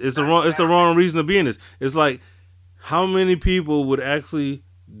 it is. It's the wrong reason to be in this. It's like how many people would actually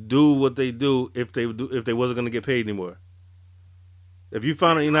do what they do if they wasn't going to get paid anymore? If you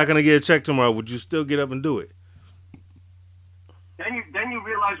found out you're not going to get a check tomorrow, would you still get up and do it? Then you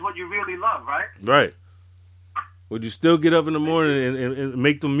realize what you really love, right? Right. Would you still get up in the morning and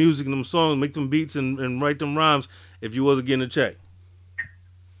make them music and them songs, make them beats and write them rhymes if you wasn't getting a check?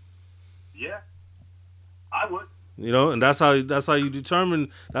 Yeah, I would. You know, and that's how you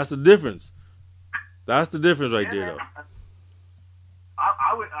determine. That's the difference. That's the difference right there, though.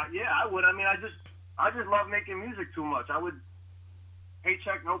 I would. I would. I mean, I just love making music too much. I would.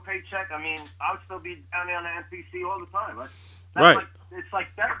 Paycheck, no paycheck. I mean, I would still be down there on the MPC all the time. Right. Like, it's like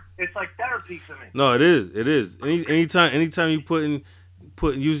therapy for me. No, it is. It is. Anytime you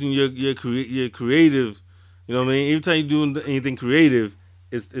put using your creative, you know what I mean. Anytime you doing anything creative,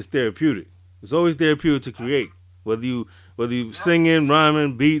 it's therapeutic. It's always therapeutic to create. Whether you singing,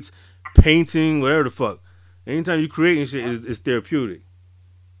 rhyming, beats, painting, whatever the fuck. Anytime you creating shit, it's therapeutic.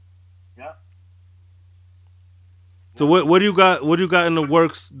 Yeah. So what do you got? What do you got in the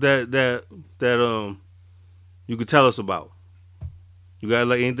works that you could tell us about? You got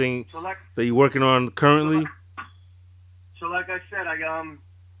like anything that you're working on currently? So like I said,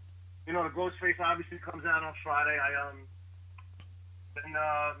 the Ghostface obviously comes out on Friday.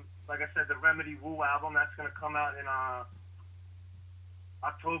 Like I said, the Remedy Woo album that's gonna come out in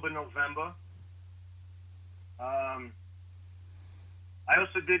October, November. I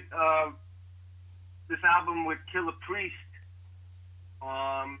also did this album with Killer Priest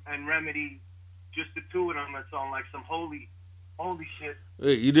and Remedy, just the two of them. It's on like some holy shit.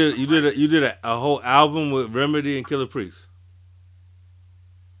 Wait, you did a whole album with Remedy and Killer Priest.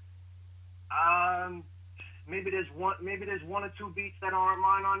 Maybe there's one or two beats that aren't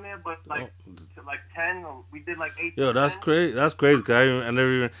mine on there, but like 10. Or we did like 8. Yo, that's crazy. That's crazy. Cause I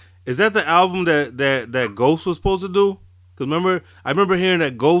never even. Is that the album that Ghost was supposed to do? Cause I remember hearing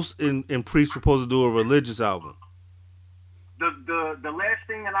that Ghost and Priest were supposed to do a religious album. The last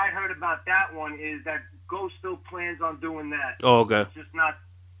thing that I heard about that one is that Ghost still plans on doing that. Oh, okay. It's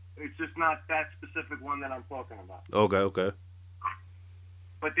just not that specific one that I'm talking about. Okay.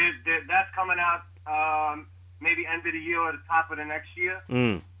 But that's coming out maybe end of the year or the top of the next year.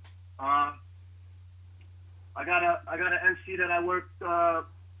 I got an MC that I worked.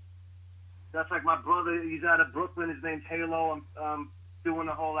 That's like my brother. He's out of Brooklyn. His name's Halo. I'm doing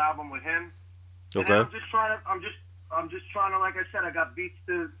the whole album with him. Okay. And I'm just trying to, like I said, I got beats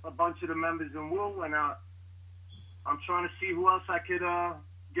to a bunch of the members in Woo, and I'm trying to see who else I could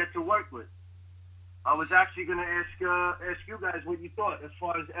get to work with. I was actually going to ask you guys what you thought as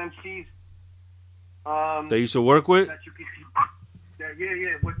far as MCs. That you should work with? That you could,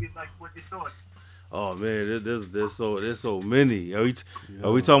 yeah. What you thought? Oh man, there's so many. Are we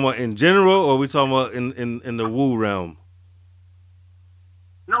talking about in general, or are we talking about in the Woo realm?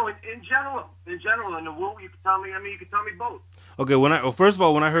 No, in general, in the Woo, you can tell me. I mean, you can tell me both. Okay, first of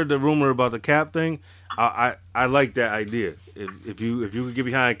all, when I heard the rumor about the Cap thing, I like that idea. If you could get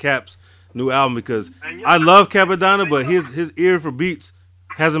behind Cap's new album, because I love Capadonna, but his ear for beats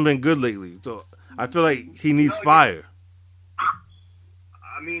hasn't been good lately. So I feel like he needs fire.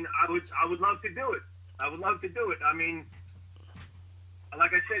 mean, I would love to do it. I would love to do it. I mean,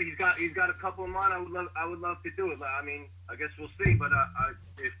 like I said, he's got a couple of mine. I would love to do it. I mean, I guess we'll see. But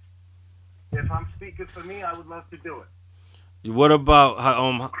if I'm speaking for me, I would love to do it. What about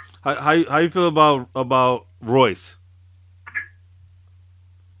how you feel about Royce?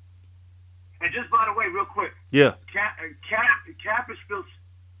 And just by the way, real quick. Yeah. Cap is still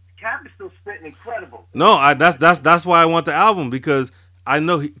spitting incredible. No, that's why I want the album, because I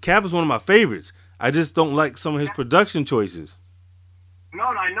know Cap is one of my favorites. I just don't like some of his production choices. No,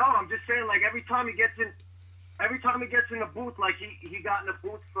 I know. I'm just saying, like every time he gets in the booth, like he got in the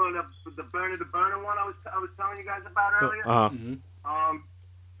booth for the Burner the Burner one I was telling you guys about earlier. Mm-hmm.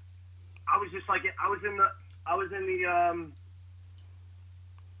 I was just like I was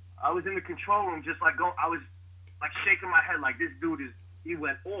in the control room, just like I was like shaking my head, like this dude he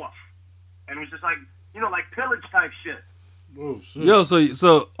went off, and it was just like like pillage type shit. Oh shit. Yo, so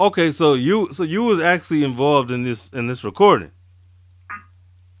you was actually involved in this recording.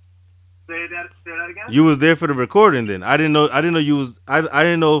 Say that again. You was there for the recording then. I didn't know you was. I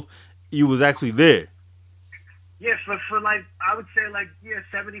didn't know if you was actually there. Yeah, for like I would say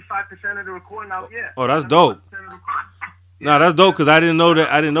 75% of the recording out. Yeah. Oh, that's dope. No, that's dope, because I didn't know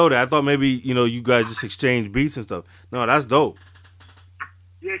that. I thought maybe you guys just exchanged beats and stuff. No, that's dope.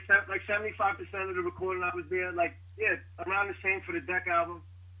 Yeah, like 75% of the recording I was there. Like around the same for the Deck album.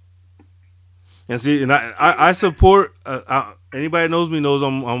 And see, and I support. Anybody that knows me knows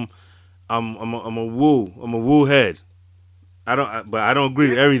I'm a woo head. I don't agree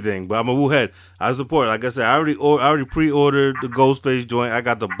with everything, but I'm a woo head. I support. Like I said, I already pre-ordered the Ghostface joint. I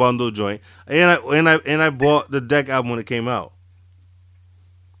got the bundle joint, and I bought the Deck album when it came out.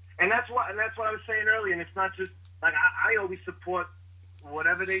 And that's what I was saying earlier. And it's not just like I always support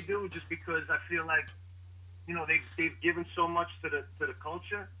whatever they do, just because I feel like they've given so much to the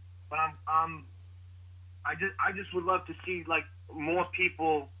culture. But I just would love to see like more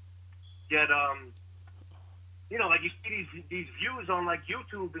people get like you see these views on like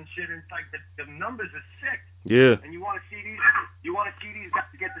YouTube and shit, and it's like the numbers are sick. Yeah. And you want to see these guys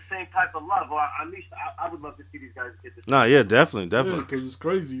get the same type of love, or at least I would love to see these guys get the same. Nah, yeah, definitely. Yeah, because it's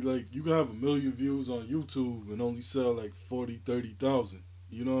crazy. Like you can have 1 million views on YouTube and only sell like 40,000-30,000.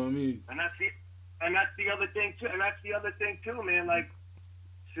 You know what I mean? And that's the other thing too, man. Like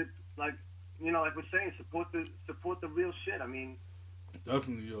like we're saying, support the real shit. I mean,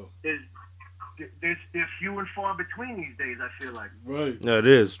 definitely, yo. There's few and far between these days, I feel like. Right. Yeah, it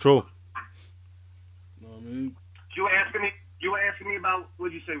is true. You know what I mean? You were asking me about,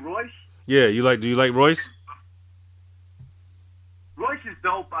 what'd you say, Royce? Yeah, do you like Royce? Royce is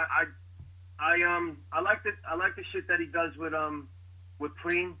dope. I like the shit that he does with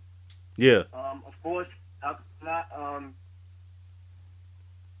Preem. Yeah. Of course.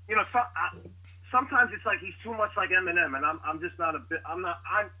 Sometimes it's like he's too much like Eminem, and I'm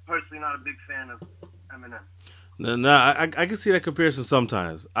personally not a big fan of Eminem. No, I can see that comparison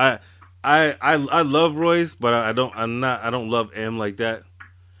sometimes. I love Royce, but I don't love M like that.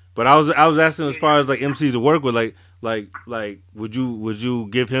 But I was asking as far as like MCs to work with, like would you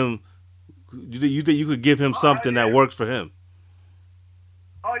give him? You think you could give him something that works for him?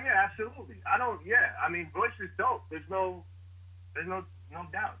 Oh yeah, absolutely. I mean, Royce is dope. There's no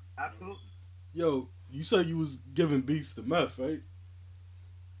doubt. Absolutely. Yo, you said you was giving beats to Meth, right?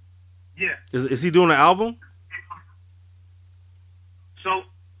 Yeah. Is he doing an album? So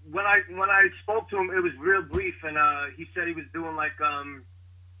when I spoke to him, it was real brief, and he said he was doing like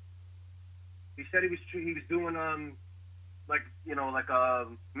he was doing like a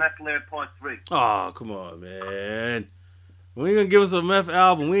Meth Lab Part 3. Oh, come on, man. We ain't gonna give us a Meth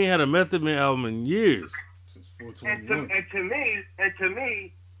album. We ain't had a Method Man album in years. Since 421. And to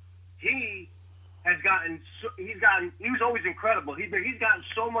me, he was always incredible. He's gotten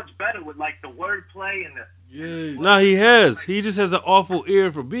so much better with like the wordplay and the. Yeah. No, he has. He just has an awful ear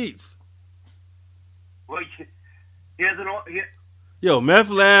for beats. Well, he has Yo, Meth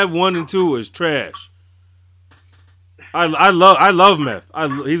Lab 1 and 2 is trash. I love Meth.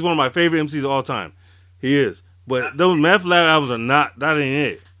 He's one of my favorite MCs of all time. He is. But those Meth Lab albums are not. That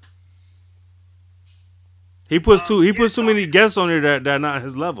ain't it. He puts too many guests on there that are not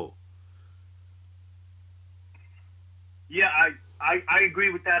his level. Yeah, I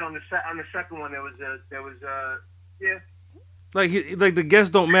agree with that on the second one. There was yeah. Like the guests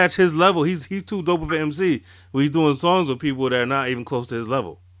don't match his level. He's too dope of an MC when he's doing songs with people that are not even close to his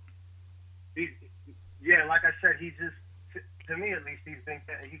level. Yeah, like I said, he just to me at least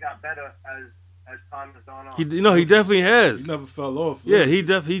he got better as time has gone on. He definitely has. He never fell off. Yeah, he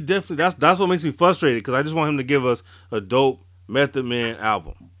definitely. That's what makes me frustrated, because I just want him to give us a dope Method Man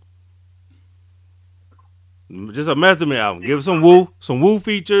album. Just a Method Man album. Give it some Woo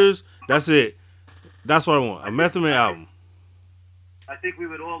features. That's it. That's what I want. A Method Man album. I think we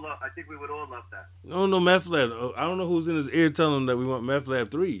would all love that. No Meth Lab. I don't know who's in his ear telling him that we want Meth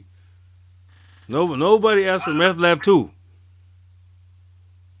Lab 3. Nobody asked for Meth Lab 2.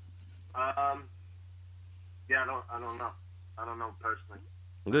 Yeah, I don't know. I don't know personally.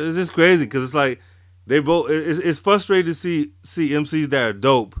 It's just crazy because it's like they both. It's frustrating to see MCs that are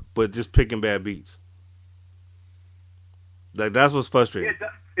dope but just picking bad beats. Like that's what's frustrating. Yeah,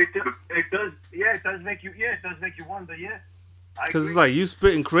 it does. Yeah, it does make you. Yeah, it does make you wonder. Yeah. Because it's like you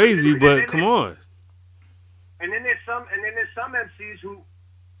spitting crazy, but come on. And then there's some MCs who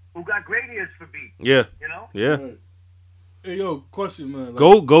got great ears for beats. Yeah. You know. Yeah. Right. Hey yo, question, man.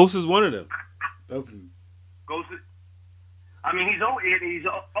 Like, Ghost is one of them. Definitely. Ghost. I mean, he's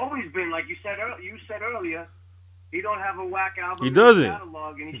always been like you said earlier. He don't have a whack album. He doesn't.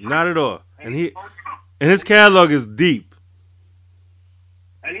 Catalog, and Not at all. And his catalog is deep.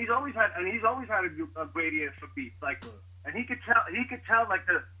 And he's always had a great ear for beats. Like, and he could tell like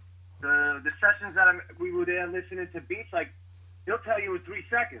the sessions that we were there listening to beats. Like, he'll tell you in 3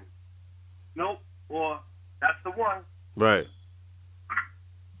 seconds. Nope, or that's the one. Right.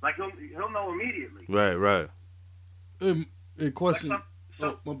 Like he'll know immediately. Right. Hey, question. Like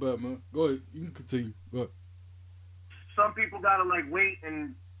Oh, my bad, man. Go ahead. You can continue. Go ahead. Some people gotta like wait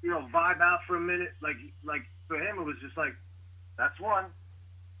and vibe out for a minute. Like for him, it was just like that's one.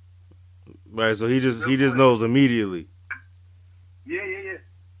 Right. So he just knows immediately. Yeah.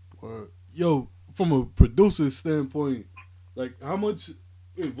 Yo, from a producer's standpoint, like how much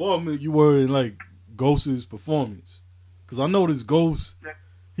involvement you were in like Ghost's performance? Because I noticed Ghost,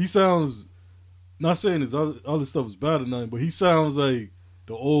 he sounds, not saying his other stuff is bad or nothing, but he sounds like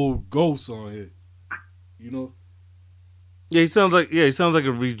the old Ghost on here. You know? Yeah, he sounds like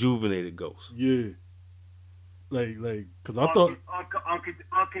a rejuvenated Ghost. Yeah. Like, cause I thought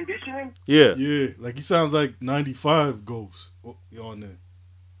on conditioning. Yeah. Like he sounds like 95 Ghost on there.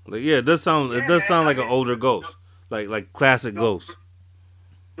 Like it does sound like an older Ghost, like classic Ghost.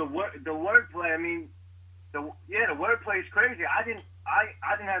 The wordplay. I mean, the wordplay is crazy. I didn't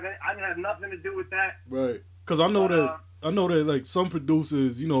have nothing to do with that. Right. Cause I know that like some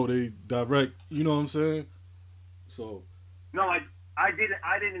producers, they direct. You know what I'm saying? So. No, I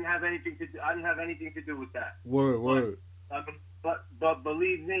didn't have anything to do. I didn't have anything to do with that. Word. But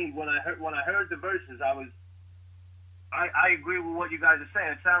believe me, when I heard the verses, I agree with what you guys are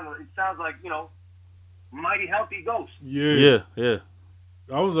saying. It sounds like mighty healthy Ghost. Yeah.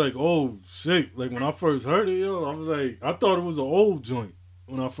 I was like, oh shit! Like when I first heard it, I was like, I thought it was an old joint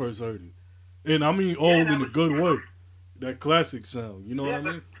when I first heard it, and I mean old in a good way. That classic sound, you know what I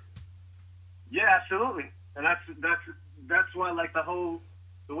mean? Yeah, absolutely, and that's why like the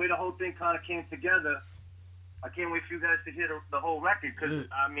way the whole thing kind of came together. I can't wait for you guys to hear the whole record because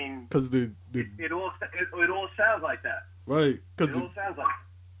I mean, because it all sounds like that. Right? It all sounds like.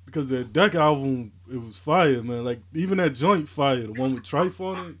 Because that Deck album, it was fire, man. Like even that joint fire, the one with Trife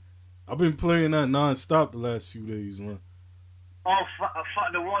on it. I've been playing that nonstop the last few days, man. Oh,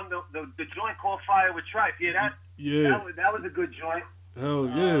 the joint called Fire with Trife. Yeah, that was a good joint. Hell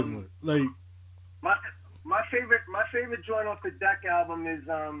yeah, man. Like my favorite joint off the Deck album is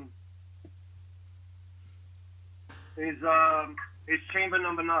Chamber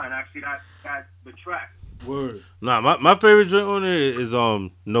Number 9. Actually, that's the track. Word. Nah, my favorite joint on it is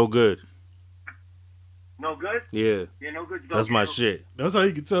No Good. No Good? Yeah. Yeah, No Good. That's my shit. That's how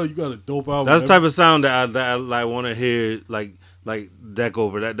you can tell you got a dope album. That's the type of sound that I like want to hear like Deck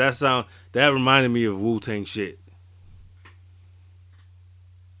over. That sound that reminded me of Wu-Tang shit.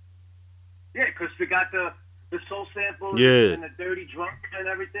 Yeah, because they got the soul samples and the dirty drum and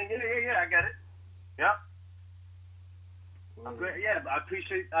everything. Yeah, I get it. Yeah. I'm great. Yeah, I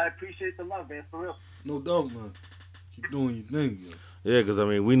appreciate the love, man, for real. No doubt, man. Keep doing your thing, man. Yeah, because I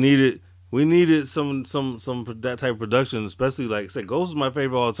mean, we needed some that type of production, especially like I said, Ghost is my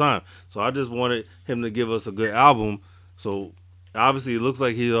favorite all the time. So I just wanted him to give us a good album. So obviously, it looks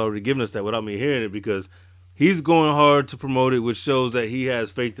like he's already given us that without me hearing it because he's going hard to promote it, which shows that he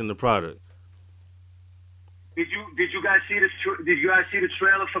has faith in the product. Did you guys see the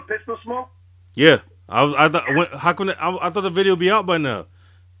trailer for Pistol Smoke? Yeah. I thought the video would be out by now.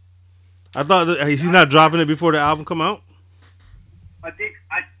 I thought that he's not dropping it before the album come out. I think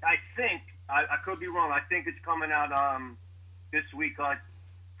I could be wrong. I think it's coming out this week.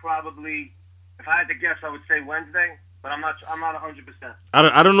 Probably, if I had to guess, I would say Wednesday. But I'm not 100%.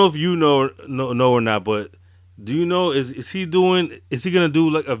 I don't know if you know or not, but do you know is he gonna do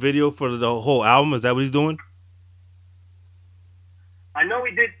like a video for the whole album? Is that what he's doing? I know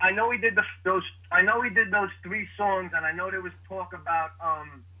he did those. I know he did those 3 songs, and I know there was talk about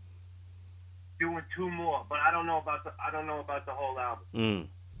doing 2 more, but I don't know about the whole album.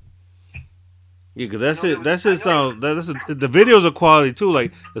 Yeah, cause that shit sounds. The videos are quality too.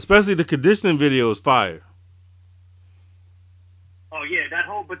 Like especially the conditioning video is fire. Oh yeah, that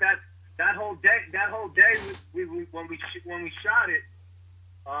whole day we when we shot it,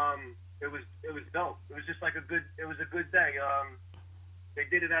 it was dope. It was just like a good day. They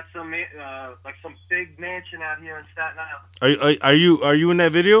did it at some big mansion out here in Staten Island. Are you in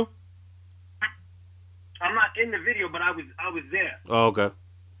that video? I'm not in the video, but I was there. Oh, okay.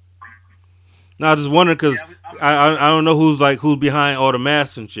 No, I just wondering because I don't know who's behind all the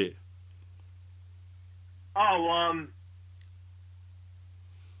masks and shit. Oh,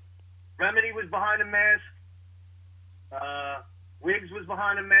 Remedy was behind the mask. Wiggs was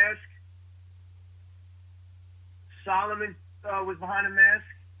behind the mask. Solomon was behind the mask.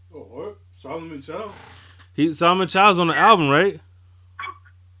 Oh, what? Solomon Child? Solomon Child's on the album, right?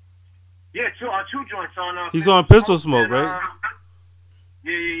 Yeah, two joints on. He's on Pistol Smoke, right?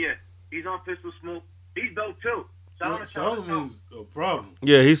 Yeah. He's on Pistol Smoke. He's dope too. Solomon's a problem.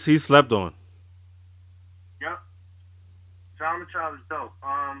 Yeah, he slept on. Yep. Solomon Child is dope.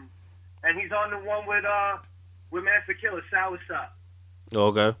 And he's on the one with Master Killer, Soursop. Oh,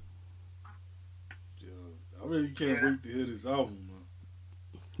 okay. Yeah, I really can't wait to hear this album, man.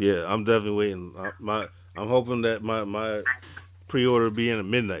 Yeah, I'm definitely waiting. I'm hoping that my pre-order be in at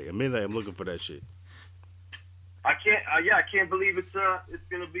midnight. At midnight, I'm looking for that shit. I can't believe it's gonna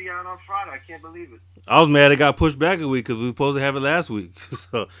be out on Friday. I can't believe it. I was mad it got pushed back a week because we were supposed to have it last week.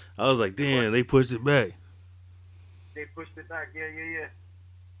 So I was like, damn, they pushed it back. They pushed it back. Yeah.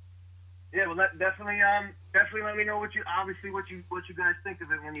 Yeah, well, definitely let me know what you guys think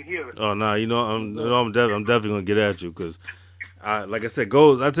of it when you hear it. Oh no, I'm definitely gonna get at you because, like I said,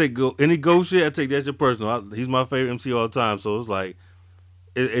 Ghost. I take any Ghost shit. I take that shit personal. He's my favorite MC all the time. So it's like,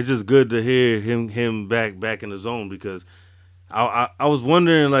 it's just good to hear him back in the zone because I was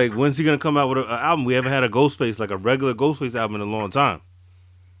wondering like when's he gonna come out with an album? We haven't had a Ghostface like a regular Ghostface album in a long time.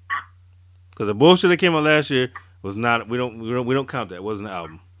 Because the bullshit that came out last year was not. We don't count that. It wasn't an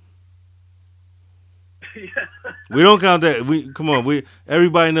album. We don't count that.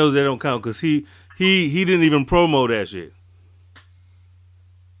 Everybody knows they don't count because he didn't even promo that shit.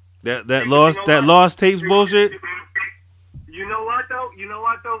 That lost tapes bullshit. You know what though? You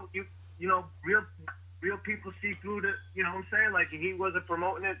know real people see through the. You know what I'm saying? Like he wasn't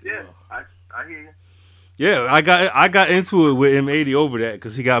promoting it. Yeah, I hear you. Yeah, I got into it with Ep.80 over that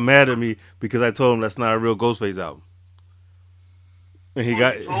because he got mad at me because I told him that's not a real Ghostface album. And he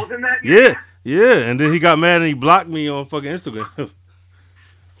got told him that? Yeah, and then he got mad and he blocked me on fucking Instagram.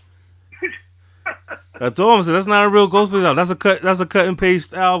 I told him, I said, that's not a real Ghostface album. That's a cut and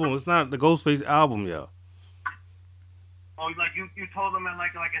paste album. It's not the Ghostface album, yo. Oh, like you told him in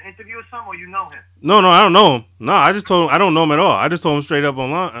like an interview or something, or you know him? No, I don't know him. No, I just told him I don't know him at all. I just told him straight up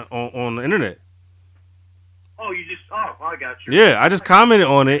online on the internet. Oh, I got you. Yeah, I just commented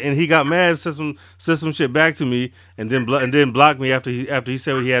on it and he got mad, said some shit back to me, and then blocked me after he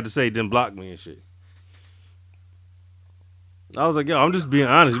said what he had to say, then blocked me and shit. I was like, yo, I'm just being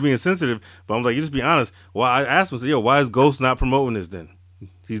honest, you're being sensitive, but I'm like, you just be honest. Well, I asked him, I said, yo, why is Ghost not promoting this then?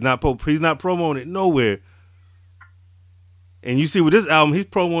 He's not promoting it nowhere. And you see with this album, he's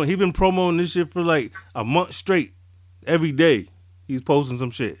been promoting this shit for like a month straight. Every day he's posting some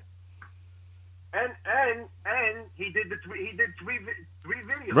shit. And he did three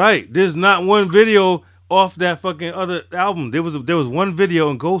videos. Right. There's not one video off that fucking other album. There was one video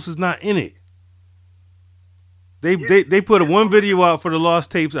and Ghost is not in it. They put one video out for the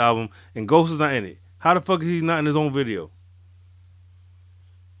Lost Tapes album and Ghost is not in it. How the fuck is he not in his own video?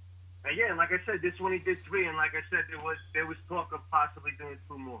 Yeah, and like I said, this one he did 3, and like I said, there was talk of possibly doing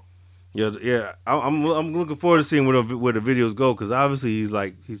 2 more. Yeah. I'm looking forward to seeing where the videos go because obviously he's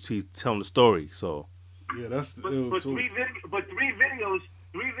telling the story. So yeah, that's the but 3 videos.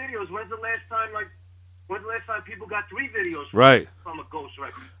 When's the last time people got 3 videos from a Ghost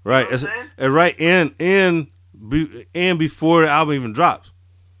record? Right, you know what I'm and right, and before the album even drops.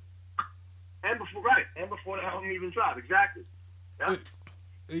 And before the album even drops, exactly. Yeah.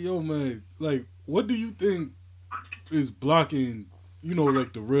 Hey, yo, man, like, what do you think is blocking,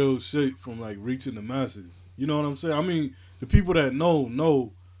 like the real shit from like reaching the masses? You know what I'm saying? I mean, the people that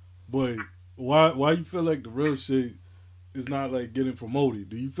know, but why you feel like the real shit is not like getting promoted?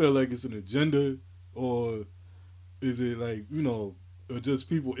 Do you feel like it's an agenda, or is it like or just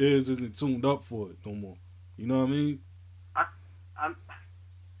people ears isn't tuned up for it no more? You know what I mean?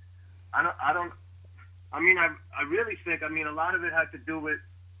 I mean, I really think, I mean, a lot of it had to do with,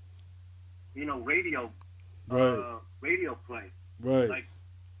 you know, radio play. Right. Like,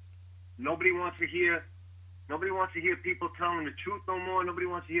 nobody wants to hear people telling the truth no more. Nobody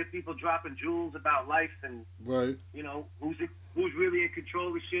wants to hear people dropping jewels about life and, Right. you know, who's really in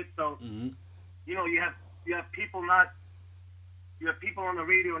control of shit. So, you know, you have people on the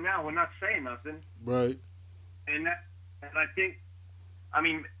radio now who are not saying nothing. Right. And I think, I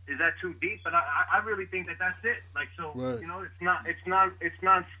mean, is that too deep? But I really think that's it. Like, so, Right. you know, it's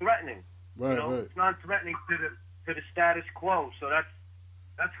non-threatening. Right. You know, Right. it's non-threatening to the status quo. So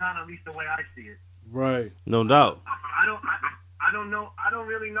that's kind of at least the way I see it. Right. No doubt. I don't know. I don't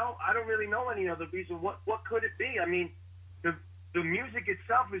really know any other reason. What could it be? I mean, the music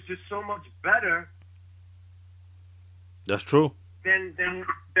itself is just so much better That's true. than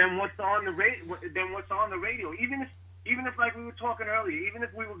what's on the radio. Even if like we were talking earlier, even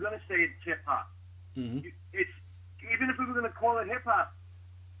if we were gonna say it's hip hop, it's even if we were gonna call it hip hop,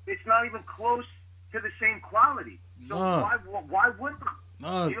 it's not even close to the same quality. So why wouldn't?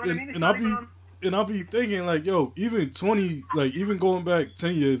 Nah, You know what I mean? and I'll be thinking like, yo, even going back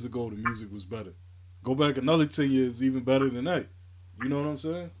 10 years ago, the music was better. Go back another 10 years, even better than that. You know what I'm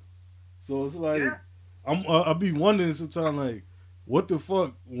saying? So it's like, Yeah. I'll be wondering sometimes like, what the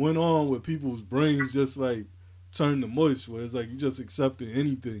fuck went on with people's brains just like turned to mush, where it's like you just accepting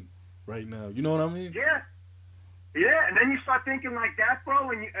anything right now. You know what I mean? Yeah. Yeah, and then you start thinking like that, bro,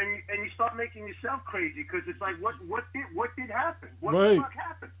 and you start making yourself crazy because it's like, what did happen? What Right. the fuck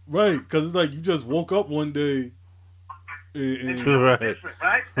happened? Right, because it's like you just woke up one day and It was Right. different,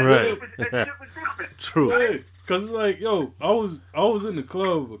 right? Right. It was different. True. Right? Cause it's like, yo, I was in the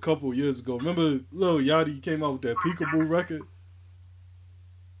club a couple of years ago. Remember Lil Yachty came out with that Peekaboo record?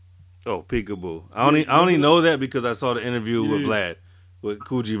 Oh, peekaboo. I only know that because I saw the interview with Yeah. Vlad, with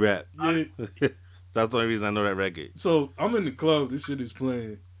Coogee Rap. Yeah. That's the only reason I know that record. So I'm in the club, this shit is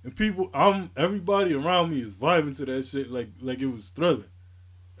playing, and everybody around me is vibing to that shit like it was Thriller.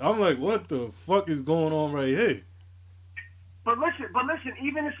 I'm like, what the fuck is going on right here? But listen,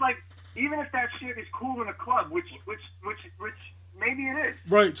 even if that shit is cool in a club, which maybe it is,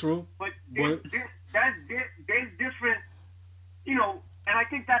 Right, true. but But- there's different, you know, and I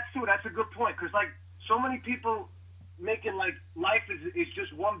think that's a good point because like so many people making like life is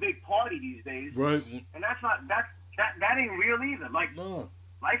just one big party these days, Right. and that ain't real either. Like Nah.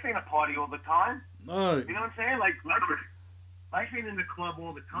 life ain't a party all the time. Nah. You know what I'm saying? Like life ain't in the club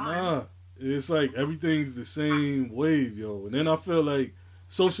all the time. Nah. It's like everything's the same wave, yo. And then I feel like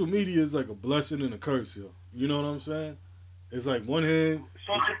social media is like a blessing and a curse, yo. You know what I'm saying? It's like one hand.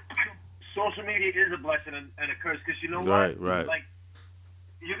 Social media is a blessing and a curse because you know Right, what? right. Like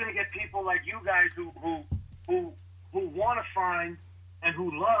you're gonna get people like you guys who want to find and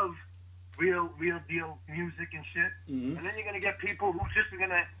who love real deal music and shit, Mhm. and then you're gonna get people who just are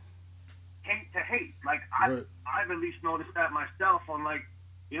gonna hate to hate. Like Right. I've at least noticed that myself on like,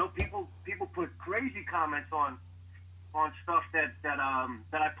 you know, people put crazy comments on stuff that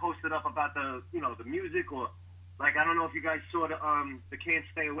I posted up about the music, or like I don't know if you guys saw the Can't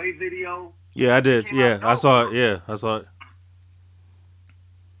Stay Away video. Yeah, I did. Came Yeah, out I saw dope. it. Yeah, I saw it.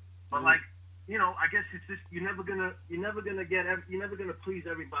 But like, you know, I guess it's just you're never gonna please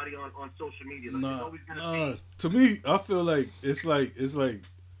everybody on social media. Like, it's always gonna be. To me, I feel like it's like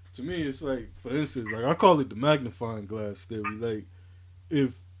to me it's like, for instance, like I call it the magnifying glass theory. Like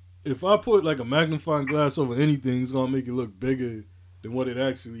if I put like a magnifying glass over anything, it's gonna make it look bigger than what it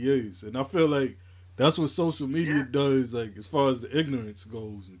actually is. And I feel like that's what social media does, like as far as the ignorance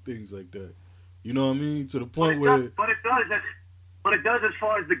goes and things like that. You know what I mean? To the point where But it does as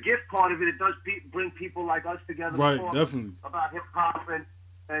far as the gift part of it. It does bring people like us together. Right, to talk definitely. about hip hop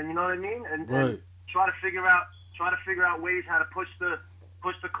and you know what I mean. And Right. try to figure out ways how to push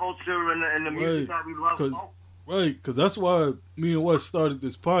the culture and the music that we love. Right, because that's why me and Wes started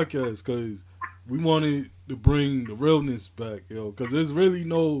this podcast, because we wanted to bring the realness back, yo. Because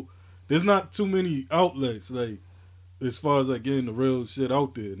there's not too many outlets, like, as far as like getting the real shit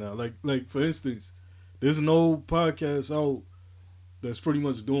out there now. Like for instance, there's no podcast out that's pretty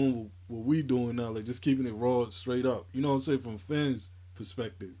much doing what we doing now, like just keeping it raw, straight up. You know what I'm saying? From fans'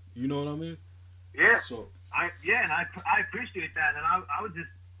 perspective. You know what I mean? Yeah. So I appreciate that, and I would just.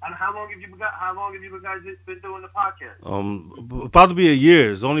 How long have you guys been doing the podcast? About to be a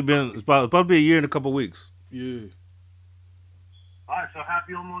year. It's about to be a year in a couple weeks. Yeah. All right, so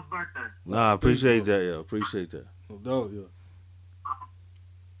happy almost birthday. Nah, I appreciate that, yo. Appreciate that. No doubt, yeah.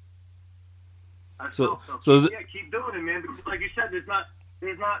 That's So- dope, though. so is it- Yeah, keep doing it, man. Because like you said, there's not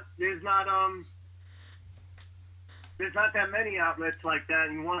that many outlets like that,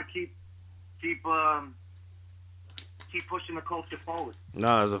 and you want to keep keep pushing the culture forward.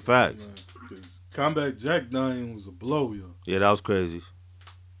 Nah, it's a fact. Because Combat Jack dying was a blow, yo. Yeah, that was crazy.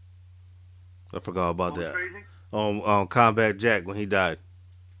 I forgot about What was that. crazy? On Combat Jack when he died.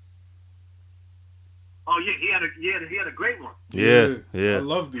 Oh yeah, he had a great one. Yeah. I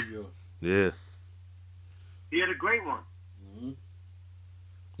loved it, yo. Yeah. He had a great one.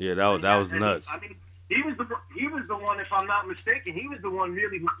 Yeah, that was nuts. I mean, he was the one, if I'm not mistaken, he was the one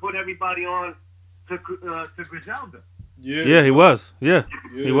really who put everybody on to Griselda. Yeah, he was. Yeah,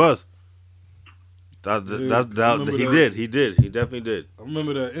 he Yeah. was. I remember He that. did. He definitely did. I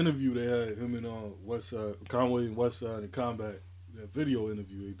remember that interview they had, him and Conway and Westside and Combat. That video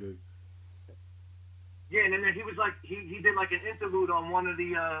interview they did. Yeah, and then he was like he did like an interlude on one of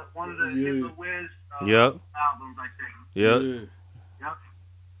the Hitler Wears Yep. albums, I think. Yep. Yeah. Yep.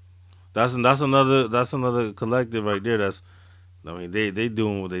 That's another collective right there. I mean, they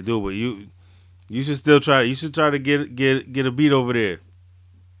doing what they do, but you should still try. You should try to get a beat over there.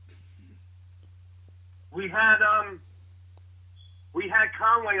 We had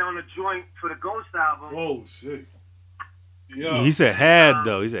Conway on a joint for the Ghost album. Oh shit. Yeah. He said had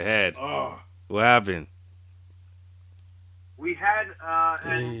though. He said had. Ah. What happened? We had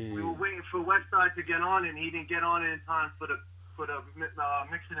and we were waiting for Westside to get on, and he didn't get on in time for the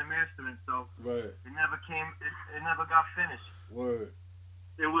mixing and mastering, so Right. it never came. It never got finished. Word.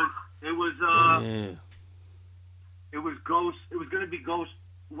 It was Ghost. It was gonna be Ghost,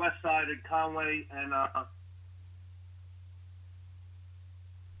 Westside, and Conway, and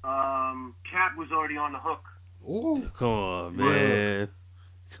Cap was already on the hook. Ooh. Come on, man.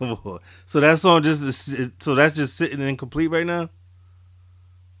 Come on. So that song that's just sitting incomplete right now?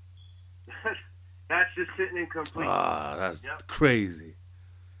 That's just sitting incomplete. Ah, that's crazy.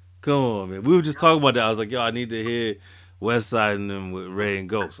 Come on, man. We were just talking about that. I was like, yo, I need to hear Westside and them with Ray and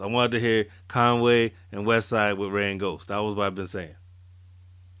Ghost. I wanted to hear Conway and Westside with Ray and Ghost. That was what I've been saying.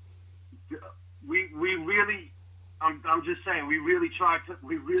 We really, I'm just saying, we really tried to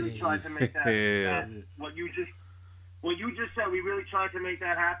make that, Yeah. what you just said. We really tried to make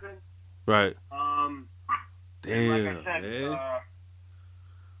that happen. Right. And like Damn, I said, man.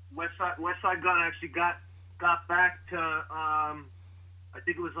 Westside Gun actually got back to I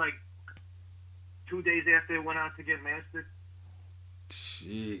think it was like 2 days after it went out to get mastered.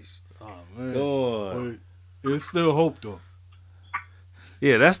 Jeez. Oh man. Come on. But it's still hope though.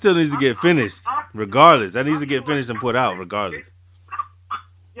 Yeah, that still needs to get finished. Regardless. That needs to get finished and put out regardless.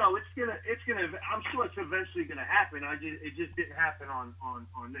 Yo, it's gonna. I'm sure it's eventually gonna happen. It just didn't happen on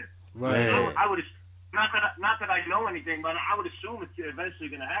this. Right. I would not that I know anything, but I would assume it's eventually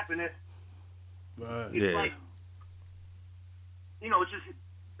gonna happen. Right. It's like,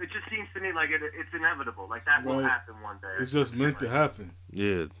 it just seems to me like it's inevitable. Like that will happen one day. It's just meant to happen.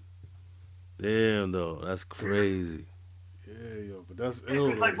 Yeah. Damn, though. That's crazy. Yeah, yo, but that's ill.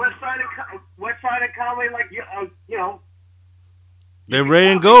 It's like Westside and Conway, like They're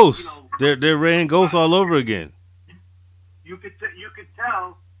Ray and Ghost. They're Ray and Ghost all over again. You could tell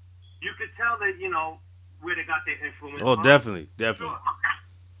that where they got their influence. Oh, from. definitely. Sure.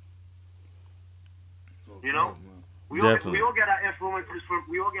 We all get our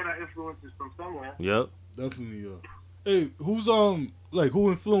influences from somewhere. Yep. Definitely, yo. Hey, who's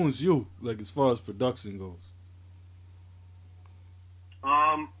who influenced you, like as far as production goes?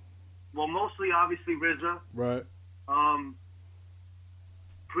 Well, mostly obviously RZA. Right.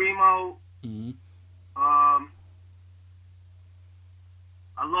 Primo. Mm-hmm. I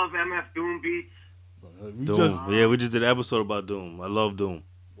love MF Doom beats. Doom. We just did an episode about Doom. I love Doom.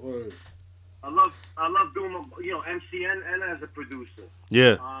 Word. I love Doom. MCN and as a producer.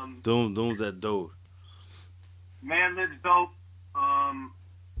 Yeah. Doom's that dope. Man Lives dope.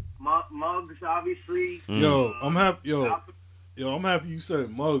 Muggs obviously. Yo, I'm happy. Yo, I'm happy you said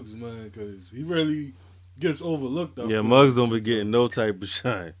Muggs, man, because he really gets overlooked. Yeah, Muggs don't be getting no type of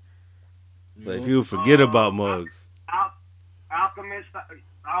shine. Like people forget about Muggs. Alchemist,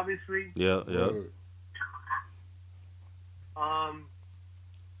 obviously. Yeah. Word.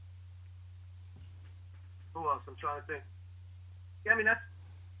 Who else? I'm trying to think. Yeah, I mean that's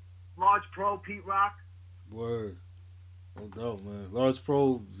Large Pro, Pete Rock. Word. No doubt, man. Large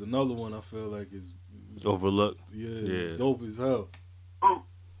Pro is another one I feel like is Overlooked. Yeah, it's dope as hell. Who?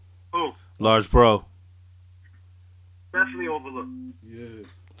 Large Pro. Definitely overlooked. Yeah.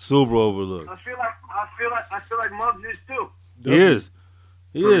 Super overlooked. I feel like Muggs is too. He is.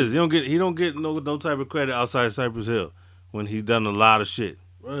 He don't get no type of credit outside Cypress Hill when he's done a lot of shit.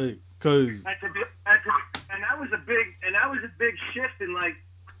 Right. Cause and that was a big shift in like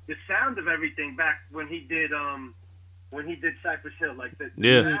the sound of everything back when he did Cypress Hill, like the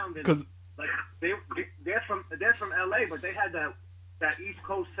sound and, cause Like they're from LA, but they had that East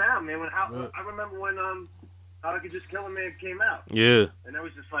Coast sound, man. I remember when How I Could Just Kill a Man came out. Yeah. And it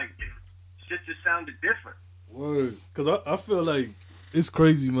was just like shit just sounded different. Word. Because I feel like it's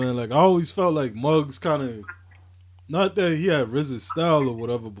crazy, man. Like, I always felt like Muggs kind of, not that he had RZA's style or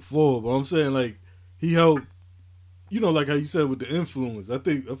whatever before, but I'm saying, like, he helped, like how you said with the influence. I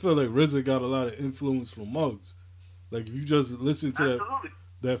feel like RZA got a lot of influence from Muggs. Like, if you just listen to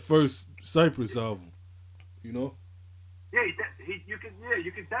that first Cypress album, Yeah,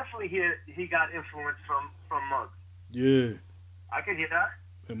 you could definitely hear he got influence from Muggs. Yeah. I can hear that.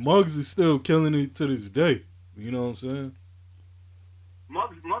 And Muggs is still killing it to this day. You know what I'm saying?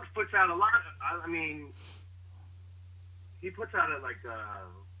 Muggs puts out a lot. I mean, he puts out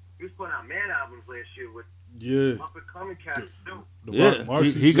he was putting out man albums last year with up and coming cats too.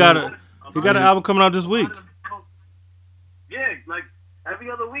 He got an album coming out this week. Yeah, like every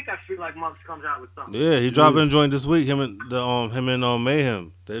other week I feel like Muggs comes out with something. Yeah, he dropping a joint this week. Him and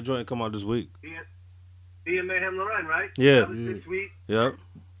Mayhem. Their joint come out this week. He and Mayhem Loren, right? Yeah. That was this week. Yep.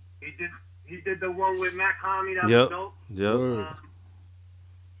 He did the one with Mac Homie. That was dope. Yep.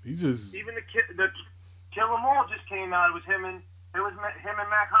 He just even the Kill 'Em All just came out. It was him and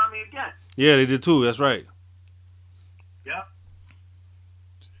Mac Homie again. Yeah, they did too. That's right. Yep.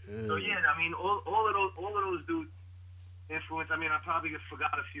 Yeah. So yeah, I mean, all of those dudes influence. I mean, I probably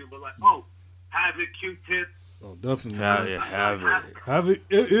forgot a few, but like Havoc, Q-Tip. Oh, definitely. Havoc.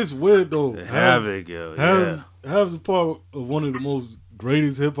 It's weird though. Havoc, yo. Hav's a part of one of the most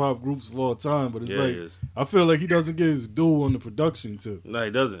greatest hip hop groups of all time, but it's I feel like he doesn't get his due on the production too. No, he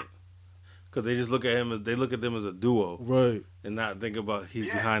doesn't. Because they just look at them as a duo, right? And not think about he's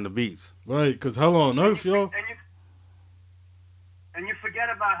behind the beats, right? Because Hell on Earth, yo. And you forget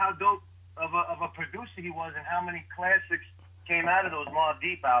about how dope of a producer he was, and how many classics came out of those Mobb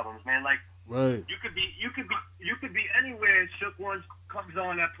Deep albums, man. Like, right? You could be anywhere. Shook Ones comes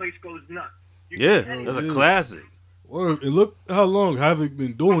on, that place goes nuts. That's a classic. Word. And look how long Havoc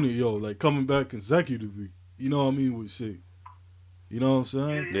been doing it, yo. Like coming back consecutively. You know what I mean with shit. You know what I'm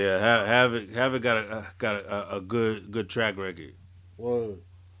saying? Yeah, Havoc got a good track record. Word.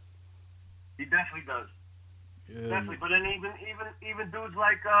 He definitely does. Yeah. Definitely. But then even dudes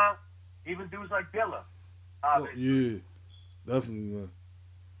like Dilla. Yeah, definitely, man.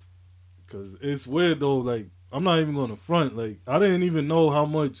 Cause it's weird though. Like I'm not even gonna front. Like I didn't even know how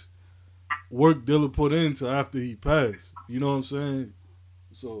much work Dilla put into after he passed. You know what I'm saying?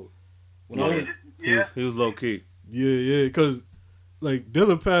 So when he was low key. Yeah. Cause like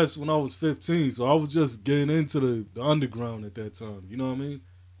Dilla passed when I was 15, so I was just getting into the underground at that time. You know what I mean?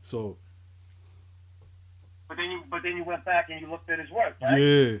 So. But then you went back and you looked at his work, right?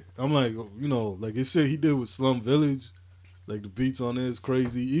 Yeah, I'm like, like his shit he did with Slum Village, like the beats on there is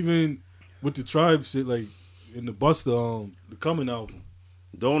crazy. Even with the Tribe shit, like in the Busta, the Coming album.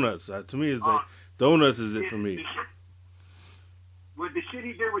 Donuts, to me, it's like Donuts is it for me. With the shit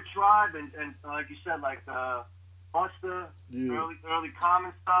he did with Tribe and like you said, like Busta, early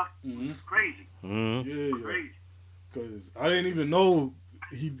Common stuff, crazy. Mm-hmm. Yeah, crazy. Because I didn't even know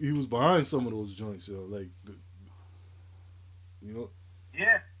he was behind some of those joints, yo. Like,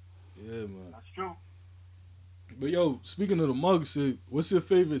 Yeah. Yeah, man. That's true. But yo, speaking of the Mug shit, what's your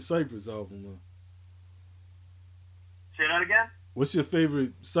favorite Cypress album, man? Say that again? What's your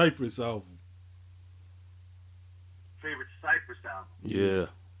favorite Cypress album? Favorite Cypress album? Yeah.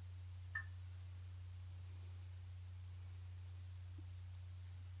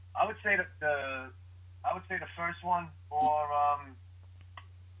 I would say the first one, or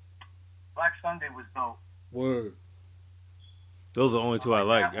Black Sunday was dope. Word. Those are the only two I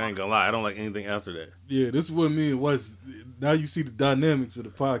like. I ain't gonna lie. I don't like anything after that. Yeah, this is what me and Wes. Now you see the dynamics of the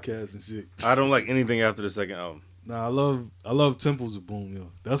podcast and shit. I don't like anything after the second album. Nah, I love Temples of Boom,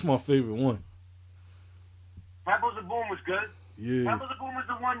 yo. That's my favorite one. Temples of Boom was good. Yeah. Temples of Boom was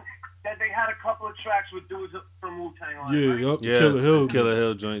the one that they had a couple of tracks with dudes from Wu-Tang on. Yeah, right? yup. Yeah, Killer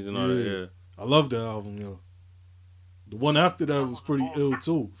Hill joints and all that. Yeah. I love that album, yo. The one after that was pretty ill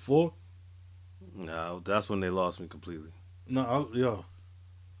too. 4. No, that's when they lost me completely. No,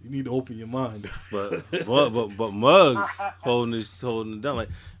 you need to open your mind. But Muggs holding it down. Like,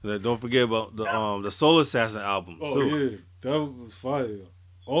 don't forget about the Soul Assassin album too. Yeah, that was fire. Yo.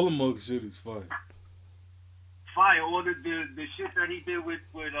 All the Muggs shit is fire. Fire. Or the shit that he did with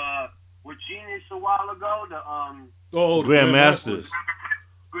Genius a while ago. The Grandmasters.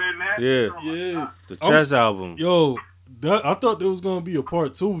 Grandmasters. Yeah. The Chess album. Yo, I thought there was gonna be a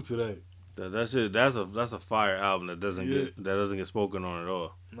part 2 today. That shit, that's a fire album that doesn't get spoken on at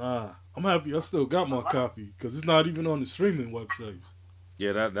all. Nah, I'm happy I still got my copy because it's not even on the streaming websites.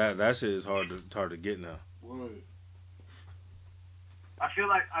 Yeah, that shit is hard to get now. Word. I feel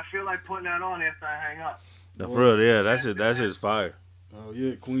like putting that on after I hang up. No, for real, yeah, that shit is fire. Oh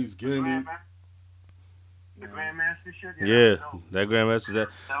yeah, Queen's Gambit. The Grandmaster shit. Yeah, that Grandmaster,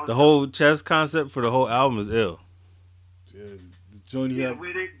 the whole chess concept for the whole album is ill. Yeah, the Johnny the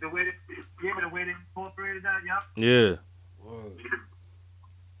way they incorporated that. Yep. Yeah. Word.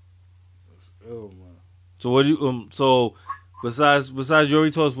 That's ill, man. So what do you so besides you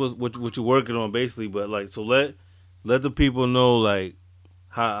already told us what you're working on basically, but like so let the people know like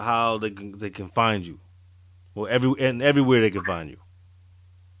how they can find you. Well, everywhere they can find you.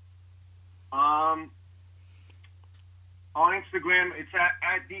 On Instagram, it's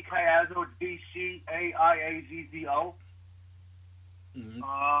at D Caiazzo, DCAIAZZO. Mm-hmm.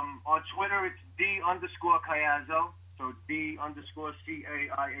 On Twitter, it's D_Caiazzo, so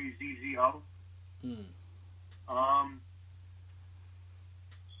D_CAIAZZO.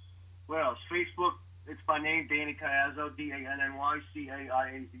 What else? Facebook, it's my name, Danny Caiazzo,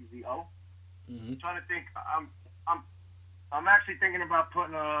 DANNYCAIAZZO. Mm-hmm. I'm trying to think. I'm actually thinking about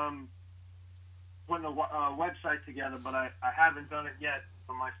putting a website together, but I haven't done it yet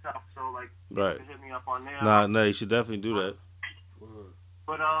for myself. So like, right, you can hit me up on there. Nah, you should definitely do that.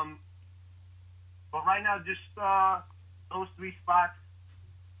 But right now, just those 3 spots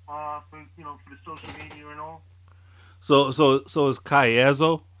for the social media and all. So it's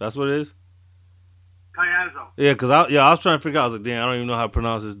Caiazzo. That's what it is. Caiazzo. Yeah, cause I was trying to figure out. I was like, damn, I don't even know how to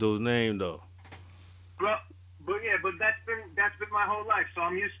pronounce this dude's name though. But that's been my whole life, so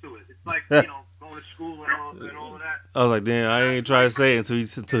I'm used to it. It's like going to school and all of that. I was like, damn, I ain't trying to say it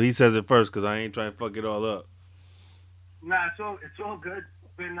until he says it first, cause I ain't trying to fuck it all up. Nah, it's all good.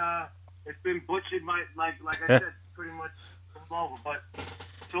 It's been butchered, like I said, pretty much all over. But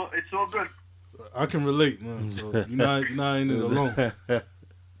it's all good. I can relate, man. So you're not in it alone.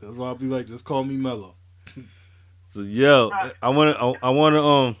 That's why I'll be like, just call me Mello. So yo, I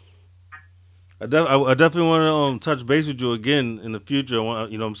definitely want to touch base with you again in the future. You know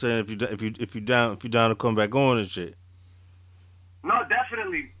what I'm saying? If you down to come back on and shit. No,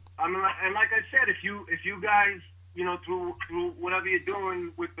 definitely. I mean, and like I said, if you guys, through whatever you're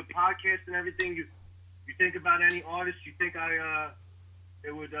doing with the podcast and everything, you think about any artist, you think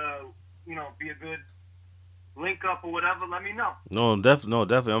it would be a good link up or whatever, let me know. No,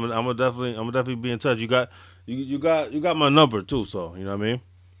 definitely. I'm gonna definitely be in touch. You got my number too, so you know what I mean.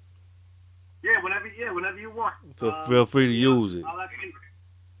 Yeah, whenever you want. Feel free to use it.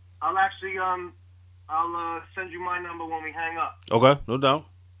 I'll send you my number when we hang up. Okay, no doubt.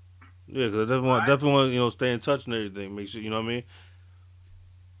 Yeah, because I definitely want stay in touch and everything. Make sure you know what I mean.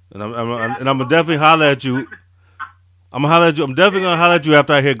 And I'm gonna definitely holler at you. I'm definitely gonna holler at you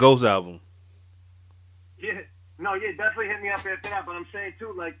after I hear Ghost album. Yeah, definitely hit me up after that. But I'm saying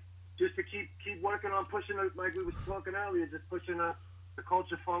too, like, just to keep working on pushing it, like we was talking earlier, just pushing the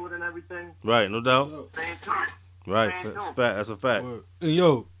culture forward and everything. Right, no doubt. Staying tuned. Right, that's a fact. And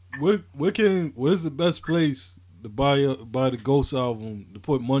yo, where's the best place to buy the Ghost album to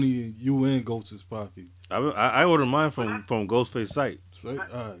put money in you and Ghost's pocket? I ordered mine from Ghostface site. All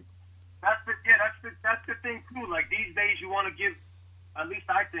right. That's the thing too. Like these days, you want to give. At least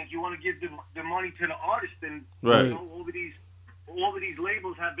I think you want to give the money to the artist, and right. All of these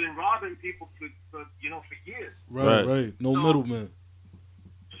labels have been robbing people for years. Right. No middleman.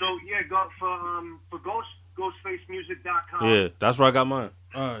 So yeah, go for ghostfacemusic.com. Yeah, that's where I got mine.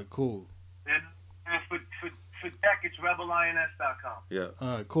 All right, cool. And for Deck, it's rebelins.com. Yeah.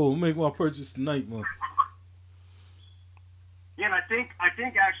 All right, cool. We'll make my purchase tonight, man. Yeah, and I think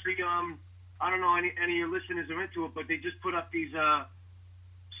actually, I don't know any of your listeners are into it, but they just put up these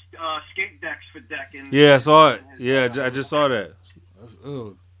skate decks for Deck. Yeah, I saw it. Yeah, I just saw that. That's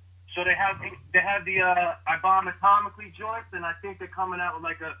So they have the I bomb atomically joints, and I think they're coming out with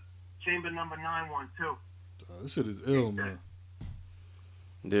like a chamber number 9 one too. This shit is ill, man.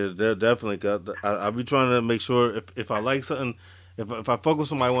 Yeah, they're definitely. I'll be trying to make sure if I like something, if I fuck with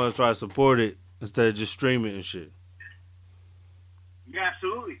somebody, I want to try to support it instead of just stream it and shit. Yeah,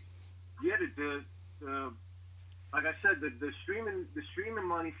 absolutely. Yeah, the like I said, the streaming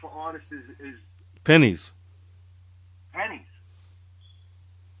money for artists is pennies.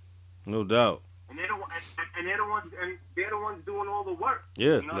 No doubt. And they're the ones doing all the work.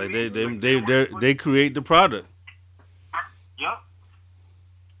 Yeah, you know like what I mean? they create the product. Yep.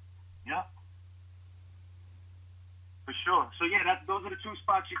 For sure. So yeah, those are the 2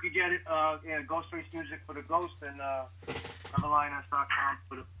 spots you could get it. Ghostface Music for the Ghost and rebelins.com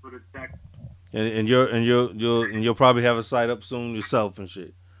for the Deck. And you'll probably have a site up soon yourself and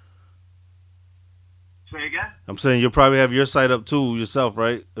shit. Say again? I'm saying you'll probably have your site up too yourself,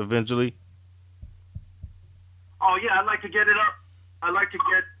 right? Eventually. Oh yeah, I'd like to get it up. I'd like to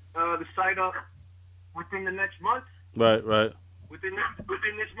get the site up within the next month. Right. Within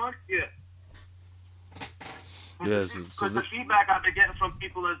this month, yeah. Yeah. Because the feedback I've been getting from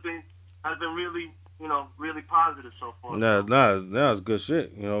people has been really, really positive so far. Nah, it's good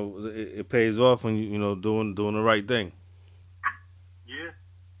shit. You know, it pays off when you doing the right thing. Yeah.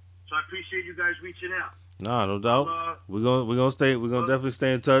 So I appreciate you guys reaching out. Nah, no doubt. We're gonna definitely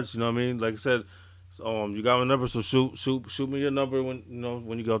stay in touch. You know what I mean? Like I said, you got my number, so shoot me your number when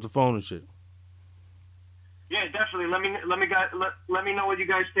you get off the phone and shit. Yeah, definitely. Let me know what you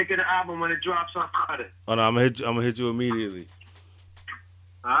guys think of the album when it drops on Friday. Oh no, I'm gonna hit you immediately.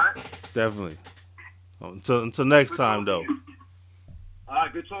 All right. Definitely. Until next time though. All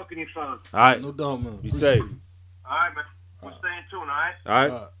right, good talking to you, fellas. All right. No doubt, man. Be safe. All right, man. We'll stay in tune. All right. All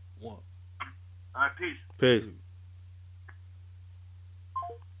right. One. All right. Peace. Peace.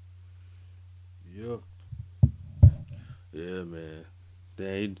 Yeah. Yeah, man.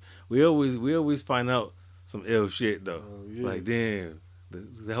 Damn, we always find out some ill shit though. Yeah. Like damn,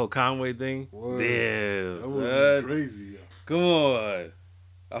 the whole Conway thing. Word. Damn, That would be crazy. Yeah. Come on.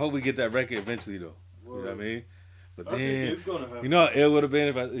 I hope we get that record eventually though. Word. You know what I mean? But I think damn, it's gonna happen. you know how ill would have been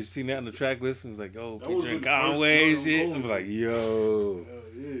if I seen that on the track list and was like, oh, That would've featuring been the first Conway and song shit. I'm I'm going like, to. yo.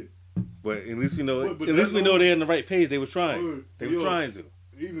 Yeah. But at least we know. But at least we that know song- they're on the right page. They were trying. Word. They were Yo. trying to.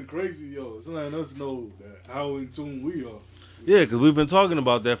 Even crazy, yo. It's letting us know that how in tune we are. Yeah, because we've been talking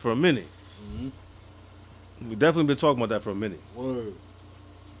about that for a minute. Mm-hmm. We've definitely been talking about that for a minute. Word.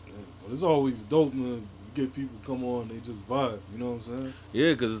 Yeah. But it's always dope, man. You get people come on, they just vibe. You know what I'm saying?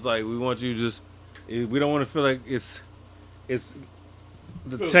 Yeah, because it's like we want you to just. We don't want to feel like it's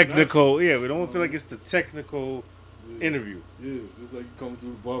the Feel technical. Yeah, we don't want to feel like it's the technical Yeah. interview. Yeah, just like you coming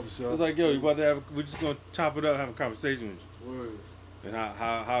through the barbershop. It's like, yo, you about to have? We're just gonna chop it up, have a conversation with you, Word. and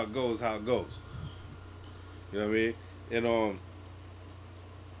how it goes, how it goes. You know what I mean? And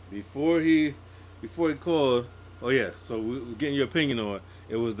before he called, oh yeah, so we was getting your opinion on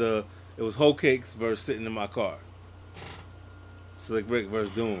it was Whole Cakes versus Sitting in My Car. Slick Rick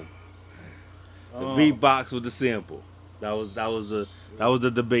versus Doom. The beatbox with the sample. That was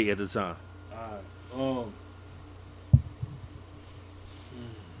the debate at the time. Alright.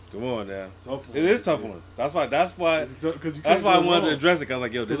 Come on now. Tough one. It is a tough one. That's why that's why I wanted to address it. 'Cause I was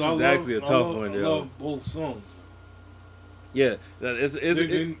like, yo, this is actually a tough one, I yo. love both songs. Yeah, Then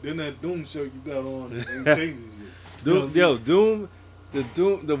that Doom shirt you got on ain't changes yet.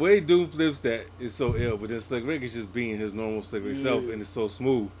 Doom, the way Doom flips that is so ill, but then Slick Rick is just being his normal Slick Rick self, and it's so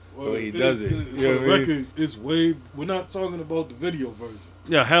smooth the way he does it. For You know the what I mean? record, it's way. We're not talking about the video version.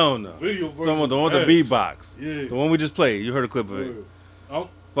 Yeah, hell no. Video version. Talking about the one with the beatbox. Yeah. The one we just played. You heard a clip of it. Word.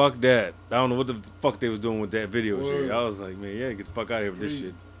 Fuck that. I don't know what the fuck they was doing with that video Word. shit. I was like, man, yeah, get the fuck out of here with this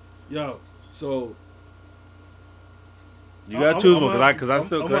shit. Yo, so You gotta choose one because I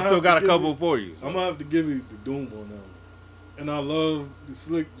still got a couple for you. So. I'm gonna have to give it the Doom on that one. And I love the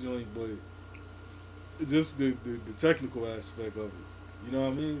Slick joint, but it's just the technical aspect of it. You know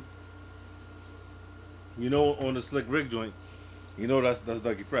what I mean? You know, on the Slick Rick joint, you know that's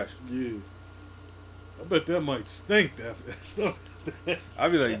Dougie Fresh. Yeah. I bet that might stink after that stuff. I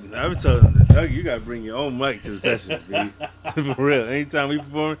be telling Dougie, you gotta bring your own mic to the sessions, B. For real. Anytime we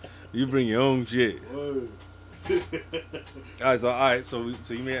perform, you bring your own shit. Word. All right, so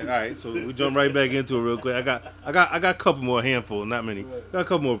we jump right back into it real quick. I got a couple more, handful, not many. Got a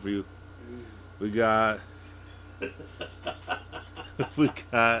couple more for you. We got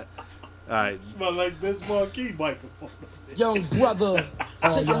all right. Smell like this marquee microphone. Young brother,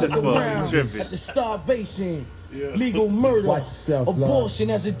 take a look around at the starvation, legal murder, abortion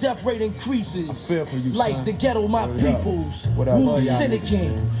as the death rate increases. Like the ghetto, my peoples, Wu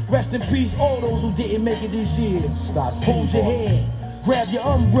Sinickin. Rest in peace, all those who didn't make it this year. Hold your head, grab your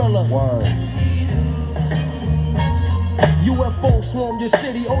umbrella. UFO swarm your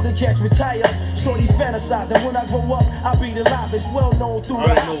city, older cats retire. Shorty fantasizing when I grow up, I'll be the livest, well known through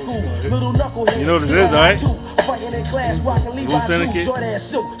high school. Little knucklehead. You know what this is, right? Fighting in class, rocking Levi's shoes, short ass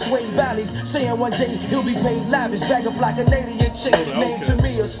silk, swaying valleys. Saying one day he'll be paid lavish. Bag of black Canadian chick named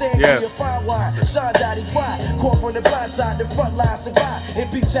Tamia, saying a fine wine. Sean Dottie quiet, caught from the blind side, the front line survive. In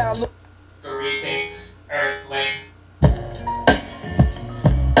P-Town. Greetings, Earthling.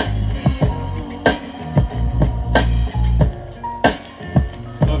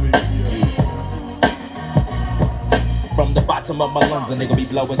 From the bottom of my lungs, a nigga be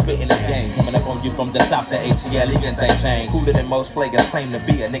blowing, spitting this game. Coming up on you from the south, the ATL, evens ain't changed. Cooler than most players claim to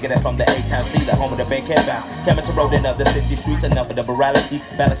be. A nigga that from the A-Town C, the home of the big head bound. Coming to road in other city streets, enough of the virality,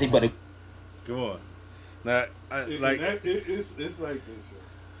 fallacy, but it... Come on. Now, it's like this.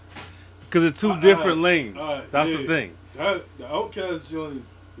 Because they're two different lanes. That's yeah. the thing. The Outkast joint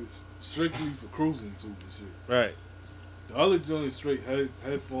is strictly for cruising to the shit. Right. The other joint is straight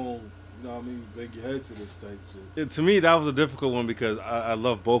headphone. You know what I mean? Make your head to this type shit. To me, that was a difficult one because I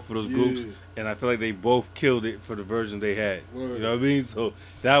love both of those groups, and I feel like they both killed it for the version they had. Word. You know what I mean? So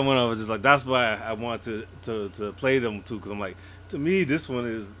that one, I was just like, that's why I wanted to play them too, because I'm like, to me, this one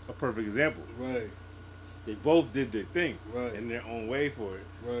is a perfect example. Right. They both did their thing, right, in their own way for it.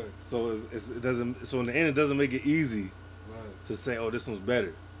 Right. So it doesn't. So in the end, it doesn't make it easy, right, to say, oh, this one's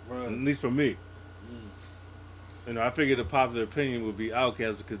better. Right. At least for me. You know, I figured the popular opinion would be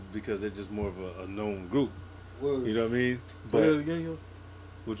Outkast because they're just more of a known group. Word. You know what I mean? Play it again, yo.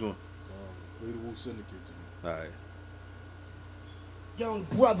 Which one? Play the Wu Syndicate. All right. Young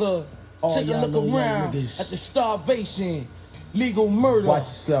brother, take a look around at the starvation, legal murder, Watch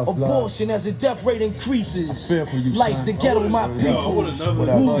yourself, abortion as the death rate increases. I feel for you, like son. the ghetto, my people. Wu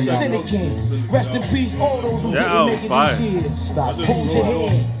Syndicate. Rest in peace, all those who didn't make it this year. Hold your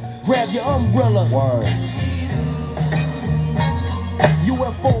hands, grab your umbrella.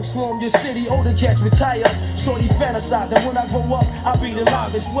 UFO swarm your city, older cats retire. Shorty fantasizing when I grow up, I'll be the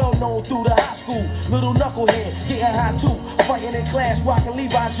livest, well known through the high school. Little knucklehead, getting high too. Fighting in class, rocking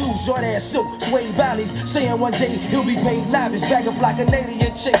Levi's shoes, short ass silk, suede valleys. Saying one day he'll be paid lavish. Bag of like a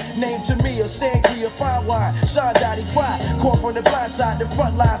Canadian chick, named Tamia, sangria, fine wine. Sean Dottie quiet, caught from the blind side, the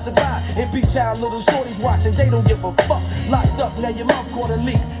front line survive. In B-Town, little shorties watching, they don't give a fuck. Locked up, now your mouth caught a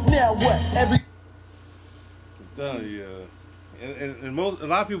leak. Now what? I'm telling you, and a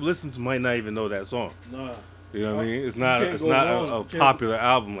lot of people listening to might not even know that song. Nah. You know what I mean? It's not a popular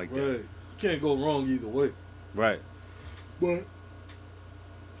album like that. Right. You can't go wrong either way. Right. But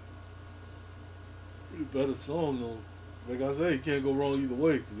it's a better song though. Like I said, you can't go wrong either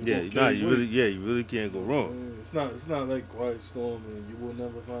way. You really can't go wrong. It's not like Quiet Storm and You Will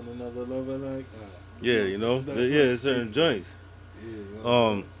Never Find Another Lover like. There's certain joints. Yeah.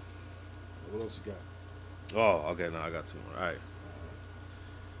 What else you got? Oh, okay. Now I got two more. All right.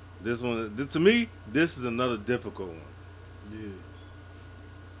 This one, to me, this is another difficult one. Yeah.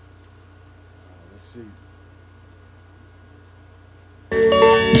 Let's see.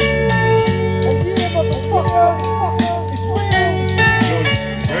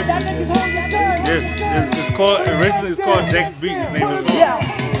 It's called Dex Beat. His name is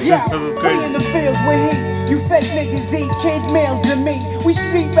We in the fields with heat. You fake niggas eat kid meals to me. We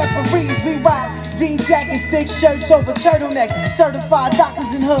street referees, we rock jeans, jackets, thick shirts over turtlenecks. Certified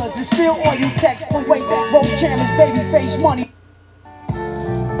doctors and hoods and still all you text for weight. Roll cameras, baby face money.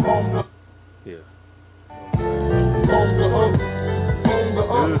 Yeah.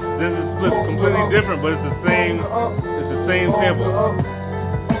 This is flipped completely different, but it's the same sample.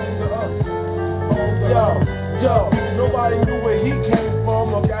 Yo, nobody knew where he came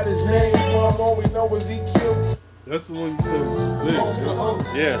from or got his name from. All we know is he killed. That's the one you said was big.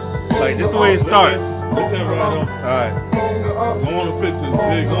 Yeah, like this is the way it starts. Put that right on. Alright. I want a picture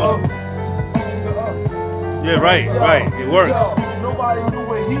big on. Yeah, right. It works. Yo, nobody knew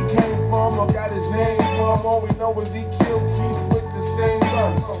where he came from or got his name from. All we know is he killed Keith with the same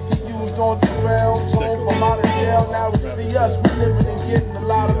gun. He used on the rail, told from out of jail. Now he see us, we living and getting a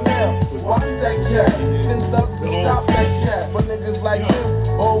lot of mail. Watch that cat, send thugs to stop that cat. But niggas like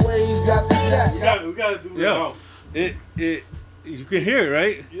him always got the cat. We gotta do that. You can hear it,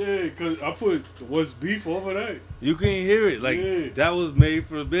 right? Yeah, cause I put the What's Beef over that. You can hear it, like that was made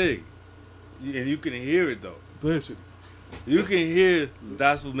for the big, and you can hear it though. Listen. You can hear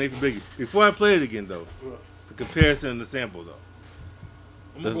that's what made for Biggie. Before I play it again though, the comparison and the sample though,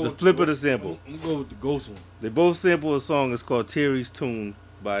 the flip of the sample. I'm gonna go with the Ghost one. They both sample a song. It's called Terry's Tune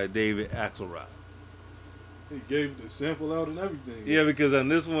by David Axelrod. He gave the sample out and everything. Yeah, because on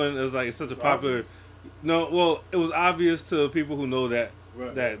this one it was like it's such a popular. Obvious. No, well, it was obvious to people who know that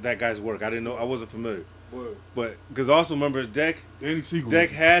that guy's work. I didn't know. I wasn't familiar. Word. But because also remember Danny Caiazzo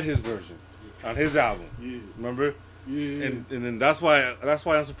had his version on his album. Yeah. Remember? Yeah. And then that's why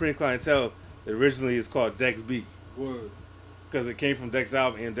on Supreme Clientele originally it's called Dex Beat. Word. Because it came from Dex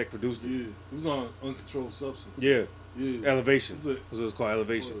album and Dex produced it. Yeah. It was on Uncontrolled Substance. Yeah. Yeah. Elevation. It was called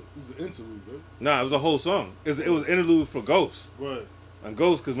Elevation. It was an interlude, right? Nah, it was a whole song. It was an interlude for Ghost. Right. On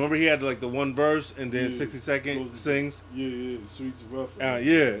Ghost, because remember he had like the one verse and then 60-second sings. Yeah, Streets of Rough.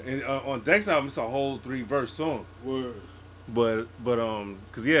 And on Dex album it's a whole 3-verse song. Word. But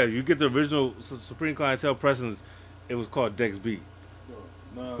because you get the original Supreme Clientele pressings, it was called Dex Beat.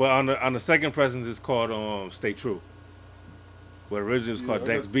 Nah. But on the second pressings it's called Stay True. But originally it's called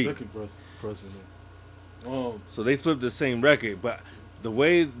Dex Beat. Second pressing. So they flipped the same record, but The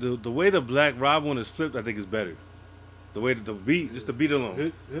way the Black Rob one is flipped, I think is better. The way that the beat, just the beat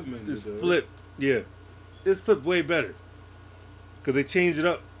alone, Hitman is did that, flipped. Yeah, it's flipped way better because they changed it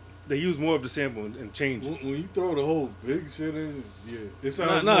up. They use more of the sample and change it. When you throw the whole big shit in, yeah, it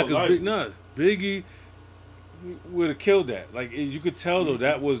sounds more because Biggie would have killed that. Like you could tell though,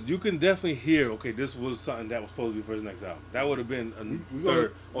 that was you can definitely hear. Okay, this was something that was supposed to be for his next album. That would have been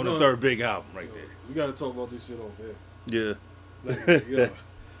the third big album right there. We got to talk about this shit off air. Yeah. Like, yeah.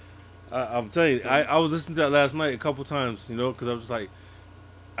 I'm telling you, I was listening to that last night a couple times, because I was just like,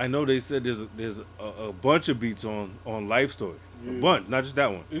 I know they said there's a bunch of beats on Life Story, a bunch, not just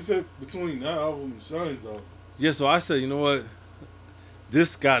that one. It said between that album and Shine's album. Yeah, so I said, you know what,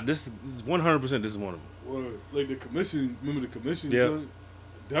 this is 100%. This is one of them. Word. Like the commission, remember the commission Yeah. joint?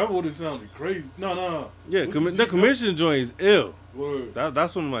 That would have sounded crazy. No. Yeah, the commission joint is ill. Word.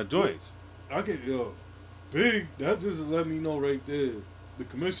 That's one of my joints. I can Big. That just let me know right there. The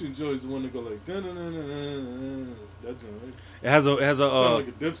commission joint is the one that go like that joint, right? It has a sound like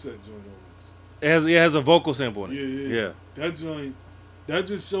a Dipset joint almost. It has a vocal sample in it. Yeah. That joint, that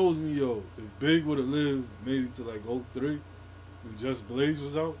just shows me if Big would have lived, made it to like 03 when Just Blaze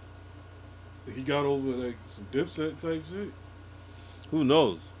was out, he got over like some Dipset type shit. Who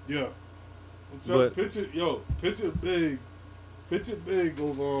knows? Yeah. I'm telling picture Big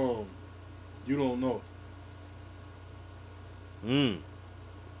over You Don't Know.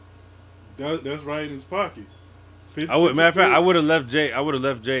 That's right in his pocket. Matter of fact, I would have left Jay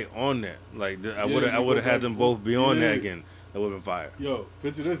on that. Like I would have had them both be on that again. That would have been fire. Yo,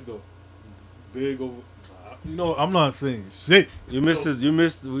 picture this though. Big over. I'm not saying shit. You missed this. You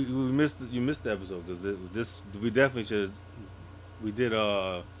missed the episode because we definitely should. We did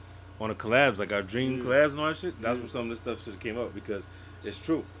on the collabs, like our dream collabs and all that shit. That's where some of this stuff should have came up because it's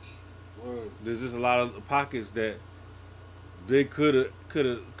true. Word. There's just a lot of pockets that Big could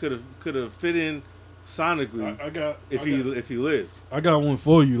have fit in sonically. If he lived. I got one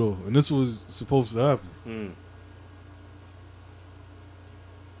for you though, and this was supposed to happen.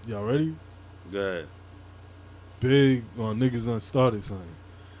 Y'all ready? Go ahead. Big niggas done started something.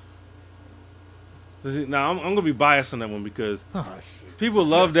 Now I'm gonna be biased on that one because people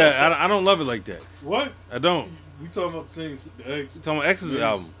love that. I don't love it like that. What? I don't. We talking about the X. We talking about X's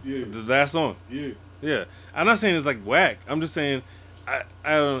album. Yeah. The last song. Yeah. I'm not saying it's like whack. I'm just saying I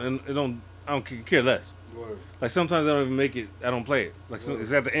don't care less. Word. Like sometimes I don't even make it. I don't play it. Like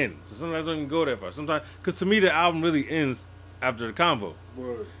it's at the end. So sometimes I don't even go that far. Sometimes because to me the album really ends after the combo.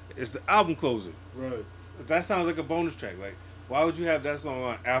 Word. It's the album closer. Right. That sounds like a bonus track. Like why would you have that song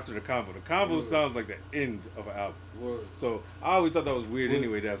on after the combo? The combo sounds like the end of an album. Word. So I always thought that was weird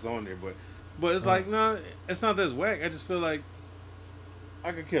anyway. That's on there, but it's like nah, it's not that whack. I just feel like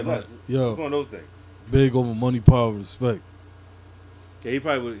I could care less. Yo, it's one of those things. Big over money, power, respect. Yeah, he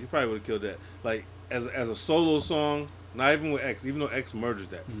probably would have killed that. Like as a solo song, not even with X, even though X murders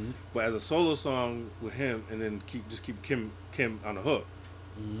that, but as a solo song with him, and then keep Kim on the hook.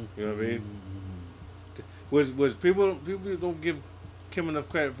 You know what I mean? Which people don't give Kim enough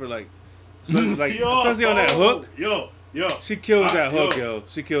credit for, like especially on that hook. She kills that hook, yo.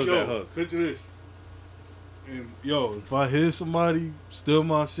 She kills that hook. Picture this. And if I hear somebody steal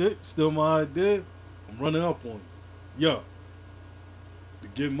my shit, steal my idea, I'm running up on it. Yo, the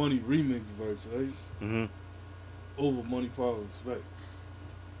Get Money remix verse, right? Over Money, Power, Respect.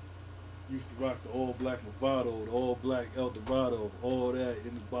 Used to rock the all black Movado, the all black El Dorado, all that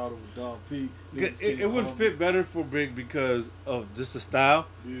in the bottle with Don P. It would fit better for Big because of just the style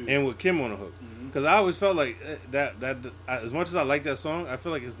and with Kim on the hook. Because I always felt like that as much as I like that song, I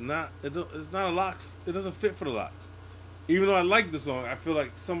feel like it's not a Locks. It doesn't fit for the Locks. Even though I like the song, I feel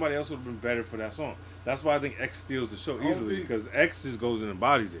like somebody else would have been better for that song. That's why I think X steals the show easily because X just goes and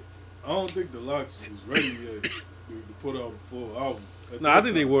embodies it. I don't think the Locks was ready yet to put out a full album. No, I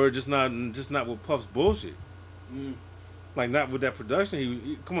think they were just not with Puff's bullshit. Like not with that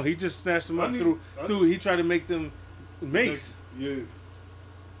production. He just snatched them up through. He tried to make them Mace. Yeah,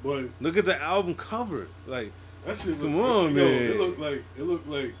 but look at the album cover. Like that shit. Come on, man. It looked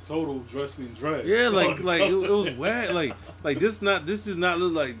like total dressed in drag. Yeah, like it was wet. Like this does not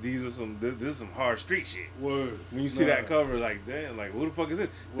look like this is some hard street shit. Word. When you see that cover, like damn, like who the fuck is this?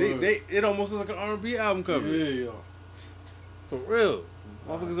 It almost looks like an R&B album cover. Yeah. For real.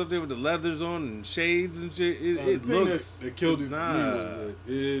 Motherfuckers up there with the leathers on and shades and shit. It looks. That killed it for me was that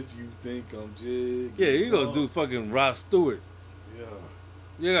if you think I'm Jig. Yeah, you gonna do fucking Rod Stewart. Yeah.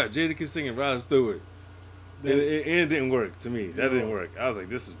 You got Jadakiss singing Rod Stewart. It didn't work to me. That didn't work. I was like,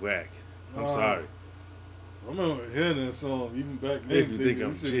 this is whack. I'm sorry. I remember hearing that song even back then. If you think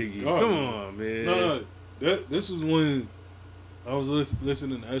I'm Jiggy. Come on, man. No. This was when I was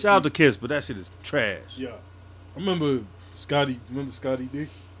listening to SCB. Shout out to Kiss, but that shit is trash. Yeah. I remember Scotty. Remember Scotty D?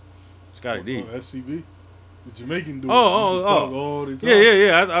 Scotty D. SCB? The Jamaican dude. Oh. Talk all the time.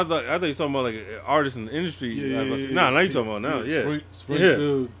 Yeah. I thought you were talking about like artists in the industry. Yeah. Nah, now you talking about now. Yeah.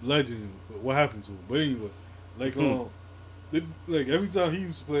 Springfield legend. What happened to him? But anyway, like every time he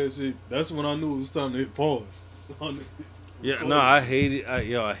used to play that shit, that's when I knew it was time to hit pause. I hate it.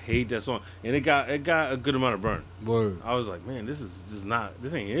 I hate that song, and it got a good amount of burn. Word. I was like, man, this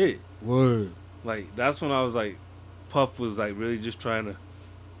ain't it. Word. Like that's when I was like, Puff was like really just trying to,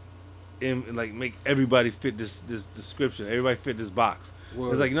 make everybody fit this description. Everybody fit this box.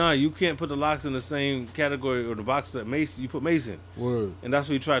 Word. It's like, nah, you can't put the Locks in the same category or the box that Mason. You put Mason. Word. And that's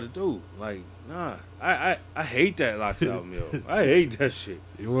what he tried to do. Like, nah, I hate that Locks album, yo. I hate that shit.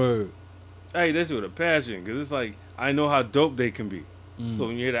 Word. I hate that shit with a passion, because it's like I know how dope they can be. So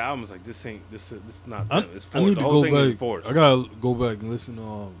when you hear the album, it's like this not them. It's forced. I need the to whole go thing back. is forced. I gotta go back and listen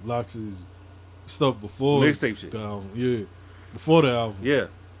to Locks' stuff before mixtape shit. The album. Yeah, before the album. Yeah,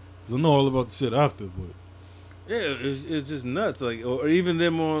 because I know all about the shit after, but yeah, it's just nuts. Like, or even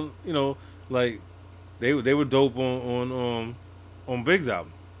them on, like they were dope on Big's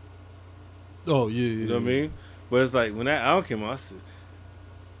album. Oh yeah, you know what I mean? But it's like when that album came out,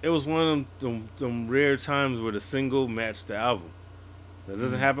 it was one of them rare times where the single matched the album. That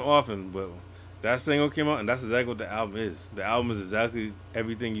doesn't happen often, but that single came out, and that's exactly what the album is. The album is exactly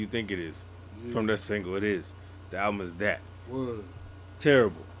everything you think it is from that single. It is. The album is that. Word.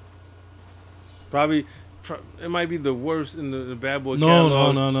 Terrible. Probably, it might be the worst in the Bad Boy No.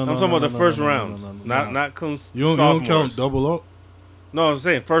 catalog. I'm talking about the first rounds. Not you don't count Double Up? No, I'm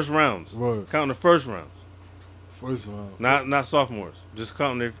saying first rounds. Right. Counting the first rounds. First round. Not sophomores. Just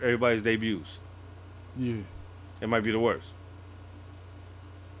counting everybody's debuts. Yeah. It might be the worst.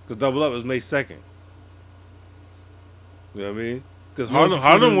 Because Double Up was May 2nd. You know what I mean? Because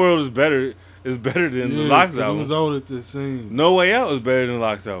Harlem World is better than the Locks album. It was out at the same. No Way Out is better than the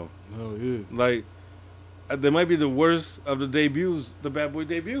Locks album. Oh yeah. Like, they might be the worst of the debuts, the Bad Boy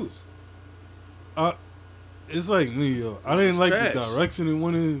debuts. It's like me, yo. I didn't like trash. the direction it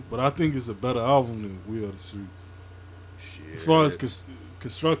went in, but I think it's a better album than We Are the Streets. Shit. As far as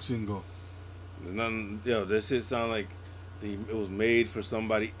construction go. There's nothing, that shit sound like it was made for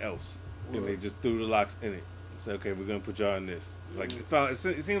somebody else. And they just threw the Locks in it. Say, okay, we're gonna put y'all in this. It's like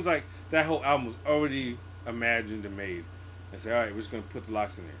it seems like that whole album was already imagined and made. And say, all right, we're just gonna put the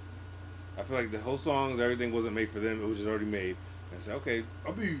Locks in there. I feel like the whole songs, everything wasn't made for them. It was just already made. And say, okay,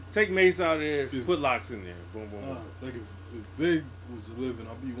 take Mace out of there, put Locks in there. Boom, boom, boom. Like if Big was living,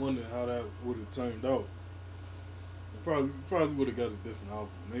 I'd be wondering how that would have turned out. Probably would have got a different album,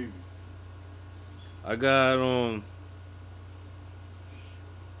 maybe. I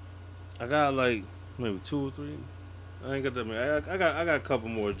got like maybe 2 or 3. I ain't got that many. I got a couple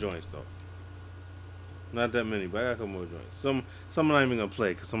more joints though. Not that many, but I got a couple more joints. Some I'm not even gonna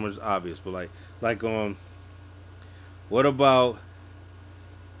play because some are just obvious. But like what about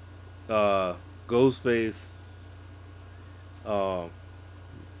Ghostface,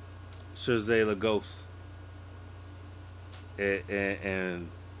 Shazay Lagos, and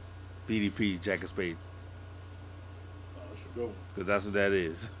BDP Jack of Spades? That's a good one. Because that's what that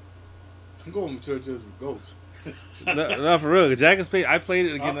is. I'm going to church as a ghost. no, for real. Jack of Spades. I played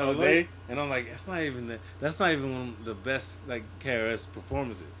it again the other day, and I'm like, that's not even one of the best like KRS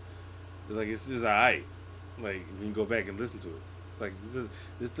performances. It's like it's just alright. Like when you go back and listen to it, it's like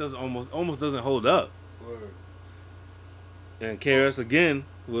this doesn't almost doesn't hold up. Word. And KRS again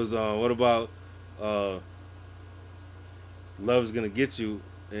was what about Love's Gonna Get You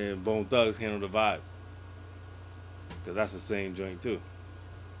and Bone Thugs Handle the Vibe, because that's the same joint too.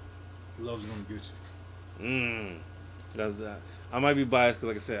 Love's Gonna Get You. That's that. I might be biased because,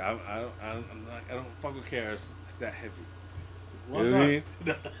 like I said, I don't fuck with KRS that heavy. Why you know what I not? mean?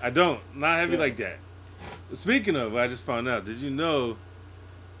 I don't. Not heavy like that. Speaking of, I just found out. Did you know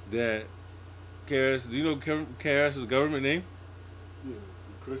that KRS? Do you know KRS's government name? Yeah,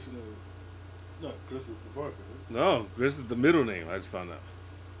 Christopher Parker. Right? No, Chris is the middle name. I just found out.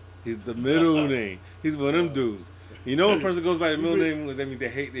 He's the middle name. He's one of them dudes. You know when a person goes by the middle name, that means they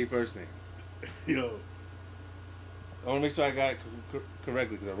hate their first name. Yo. I want to make sure I got it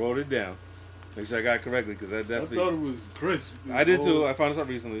correctly because I wrote it down. Make sure I got it correctly because that definitely. I thought it was Chris. I did too. I found this out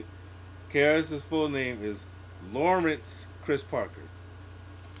recently. KRS's full name is Lawrence Chris Parker.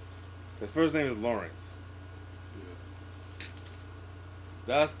 His first name is Lawrence. Yeah.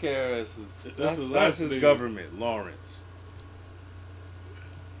 That's KRS's. That's his name. government, Lawrence.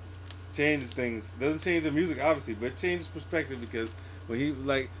 Changes things. Doesn't change the music, obviously, but it changes perspective because when he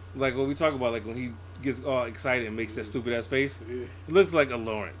like what we talk about, like when he gets all excited and makes that stupid ass face. It looks like a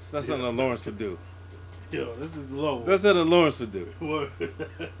Lawrence. That's something a Lawrence would do. Yo, this is low. That's what a Lawrence would do. What?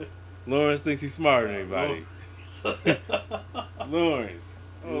 Lawrence thinks he's smarter than anybody. Lawrence.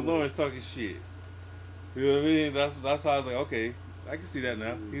 Oh, Lawrence talking shit. You know what I mean? That's how I was like, okay, I can see that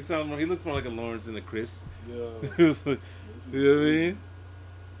now. He looks more like a Lawrence than a Chris. Yeah. You know what I mean?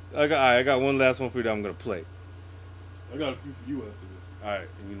 I got one last one for you that I'm gonna play. I got a few for you after this. All right,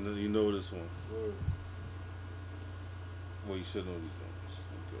 you know this one. Word. Well, you should know these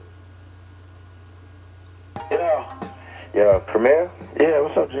ones. Yeah, Premier? Yeah,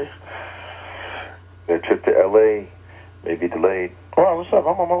 what's up, Jay? Their trip to L.A. may be delayed. Wow, what's up?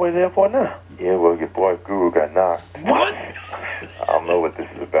 I'm on my way to the airport now. Yeah, well, your boy Guru got knocked. What? I don't know what this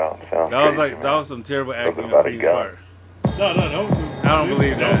is about. Sounds That crazy, was some terrible acting about on a Pete's gun. part. No, that was I don't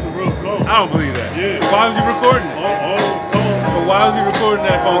believe that. That was a real call. I don't believe that. Yeah. Why was he recording it? All those calls. But why was he recording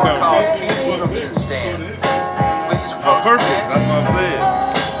that phone conversation? On purpose. That's what I'm saying.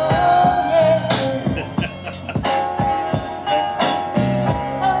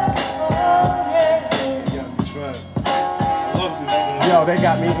 Yo, they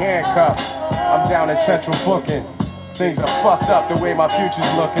got me handcuffed. I'm down at Central Booking. Things are fucked up the way my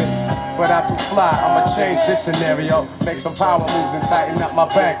future's looking. But I'm too fly, I'ma change this scenario. Make some power moves and tighten up my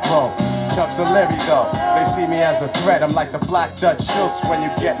bankroll. Chumps are leery though. They see me as a threat. I'm like the Black Dutch Schultz when you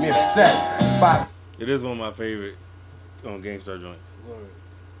get me upset. It is one of my favorite Gangstar joints.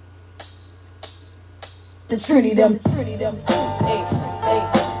 The Trinity them.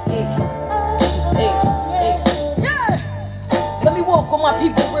 Let me walk on my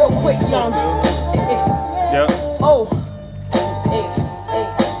people real quick, young. Yep. Oh.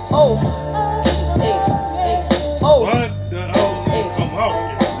 What the hell come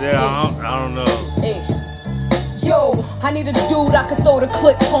out? Yeah, I don't know. Yo, I need a dude I could throw the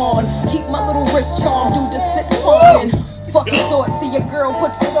clip on. Keep my little wrist charm, dude to sit on. And fuck your thoughts, see your girl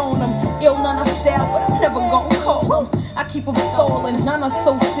puts it on them. Ill Nana style, but I'm never gon' call them. I keep them stolen, Nana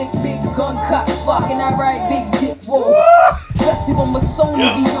so sick, big gun cock fucking, I ride big dick, whoa. Especially when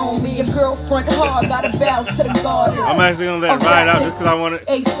Masoni be on me, your girlfriend hard, gotta bow to the goddess. I'm actually gonna let it ride out just because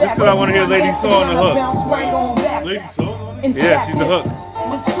I want to hear Lady Saw on the hook. Lady Saw? Yeah, she's the hook.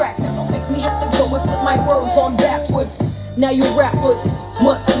 The track, now don't make me have to go and flip my words on backwards. Now you rappers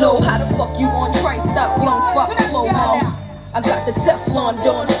must know how the fuck you gon' try stop young fuck flow now. I got the Teflon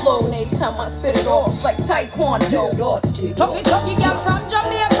Dawn flow, and every time I spit it off like Taekwondo. Talkie girl from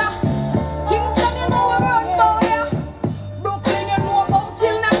Jamaica, Kingston you know a road boy, yeah. Brooklyn you know about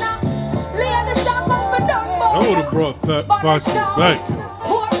till Nana. Ladies start come for done boy. I would have brought Foxy back.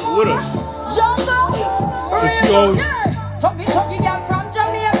 Would have. Cause she always. Talkie girl from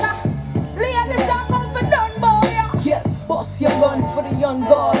Jamaica, ladies start come for done boy, yeah. Yes, boss your gun for the young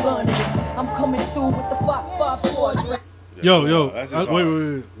gun. I'm coming through with the Fox 5 squadron. Yo, That's wait. just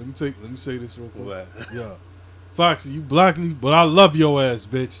hard. Let me say this real quick. What? Yeah, Foxy, you blocked me, but I love your ass,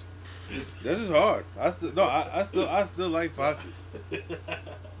 bitch. This is hard. I still like Foxy.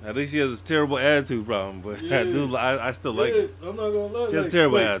 At least she has a terrible attitude problem, but I still like it. I'm not gonna lie. She has a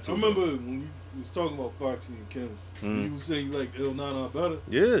terrible I attitude. remember when you was talking about Foxy and Kim. You was saying you like Il Nana better.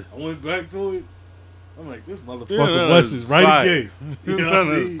 Yeah. I went back to it. I'm like, this motherfucker Yeah, West is right fire. again. You know what I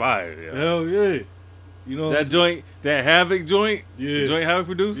mean? Fire. Yeah. Hell yeah. You know that joint, that Havoc joint. Yeah. The joint Havoc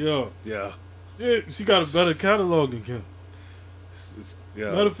produced. Yeah. She got a better catalog than Kim.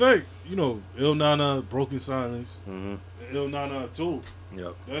 Yeah. Matter of fact, you know, Il Nana, Broken Silence, Mm-hmm. and Il Nana 2.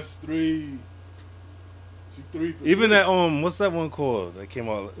 Yep. That's three. She three for Even three. that what's that one called? That came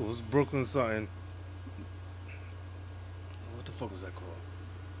out. It was Brooklyn something. What the fuck was that called?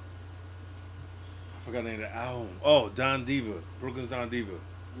 I forgot the name of the album. Oh, Don Diva. Brooklyn's Don Diva.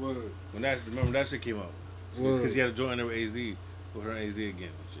 Word. Remember that shit came out because she had a joint under AZ with her AZ again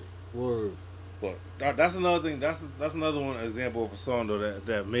and shit. Word. But that's another thing. That's another one example of a song though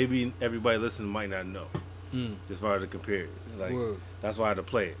that maybe everybody listening might not know. As far as to compare it, like Word. that's why I had to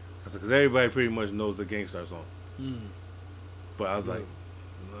play it because everybody pretty much knows the Gangstar song. But I was like,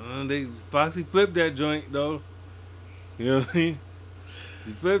 they Foxy flipped that joint though. You know what I mean?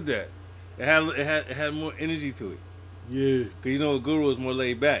 She flipped that. It had more energy to it. Yeah. Cause you know Guru is more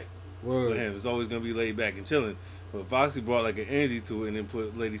laid back. Word. For him, it's always gonna be laid back and chilling. But Foxy brought like an energy to it and then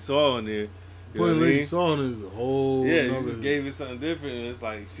put Lady Saw in there. You know Putting what I Lady mean? Saw in is a whole. Yeah, nother- she just gave it something different. And it's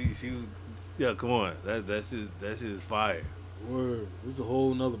like she was. Yeah, come on, that shit is fire. Word. It's a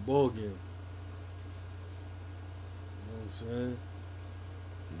whole nother ball game. You know what I'm saying?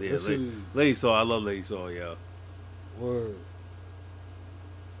 Yeah, That shit is- Lady Saw, I love Lady Saw, yeah. Word.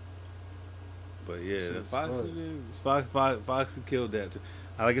 But yeah, Shit's Foxy killed that too.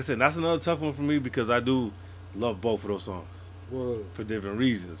 like I said, that's another tough one for me because I do love both of those songs Word. for different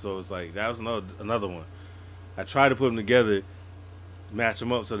reasons. So it's like that was another one. I tried to put them together, match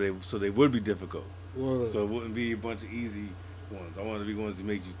them up so they would be difficult. Word. So it wouldn't be a bunch of easy ones. I wanted to be ones that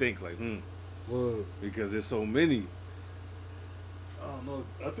make you think like, Word. because there's so many. I don't know.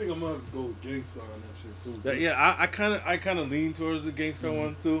 I think I'm gonna have to go with Gangsta on that shit too. Yeah, I kind of lean towards the gangster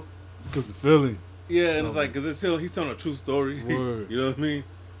one too. Because the feeling. Yeah, and it's like because he's telling a true story. Word. You know what I mean?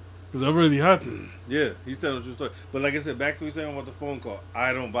 Because that really happened. Yeah, he's telling a true story. But like I said, back to what you saying about the phone call,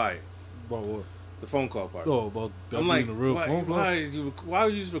 I don't buy it. About what? The phone call part. Oh, about that I'm being like, a real why, phone call? why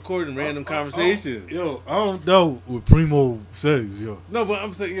would you just recording random conversations? Yo, I don't know what Primo says, yo. No, but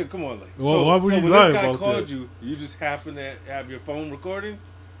I'm saying, yeah, come on, like. Well, why would you when lie this guy about called that? you just happen to have your phone recording?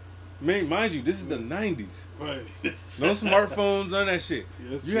 Mind you, this is the 90s. Right. No smartphones, none of that shit.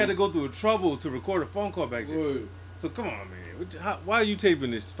 Yeah, that's you had true. to go through a trouble to record a phone call back then. Word. So come on, man. Why are you taping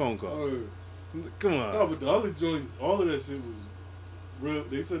this phone call? Word. Come on. No, but the other joints, all of that shit was real.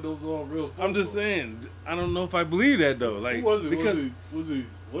 They said those were all real phone I'm just calls. saying, I don't know if I believe that though. Like, Who was it? Because Was it?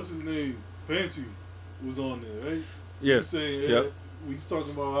 What's his name? Pantry was on there, right? Yeah. He was saying, yeah, Yep. we was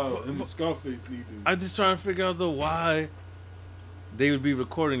talking about how him and Scarface need to. I just trying to figure out though why they would be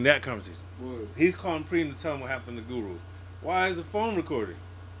recording that conversation. Word. He's calling Preem to tell him what happened to Guru. Why is the phone recording?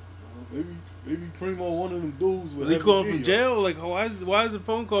 Maybe Primo one of them dudes with. Was he heavy calling D, from yo. jail? Like, why is the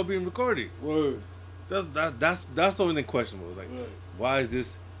phone call being recorded? Word. That's the only thing questionable. It's like, Right. why is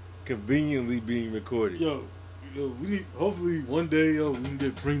this conveniently being recorded? Yo, we need. Hopefully one day, yo, we can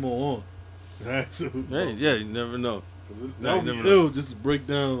get Primo on. Hey, yeah, you never know. That would be ill just to break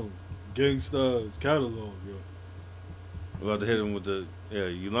down Gangstar's catalog, yo. About to hit him with the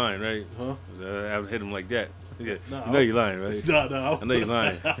you lying, right? Huh? I have to hit him like that. Yeah, Nah, you know you lying, right? Nah, I know you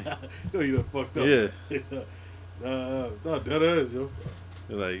lying. No, you done fucked up. Yeah. Nah, dead ass, yo.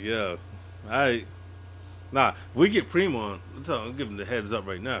 You're like, yeah, all right. Nah, we get Primo on. I'm giving the heads up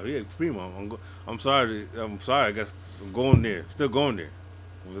right now. We get Primo on. I'm sorry. I guess I'm going there. Still going there.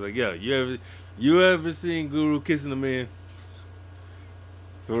 I was like, yeah, you ever seen Guru kissing a man?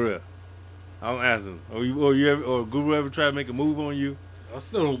 For real. I'm asking. Or Guru ever try to make a move on you? I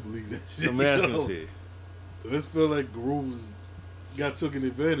still don't believe that shit. I'm asking yo. shit. This feel like Guru got taken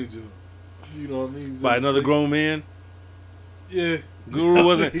advantage of. You know what I mean? He was By in the another six- grown man? Yeah. Guru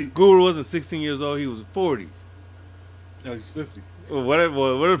wasn't 16 years old. He was 40. Now he's 50. Or whatever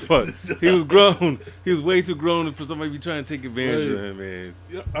the fuck. He was grown. He was way too grown for somebody to be trying to take advantage of Right. him, man.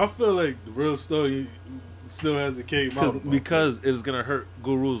 Yeah, I feel like the real story still hasn't came out. about Because it's gonna hurt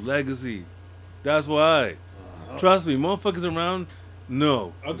Guru's legacy. That's why. Trust me, motherfuckers around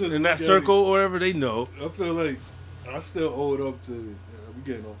know. I just In that look at circle or whatever, they know. I feel like I still owe it up to. We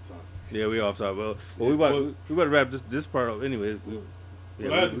getting off topic. Yeah, we off top. Well, Yeah, we about to wrap this part up anyway.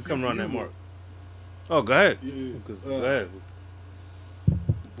 We come around that mark. Oh, go ahead. Yeah. Go ahead. The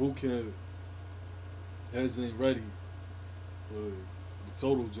boot camp hasn't ready. The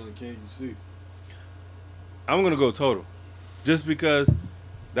total joint, can't you see? I'm gonna go total, just because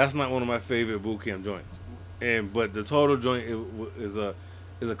that's not one of my favorite boot camp joints. But the total joint is a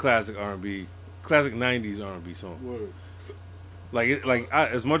classic R&B, classic '90s R&B song. Word.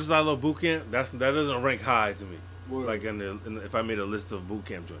 As much as I love boot camp, that doesn't rank high to me. Word. Like if I made a list of boot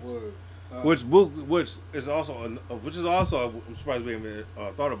camp joints, Word. which is also I'm surprised we haven't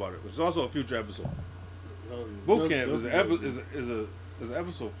thought about it. Which is also a future episode. Oh, yeah. Boot camp is Definitely. an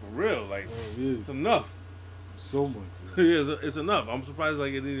episode for real. Like yeah. it's enough. So much. Yeah, it's enough. I'm surprised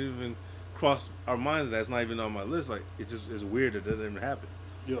like it didn't even cross our minds. That's not even on my list. Like it's weird that didn't even happen.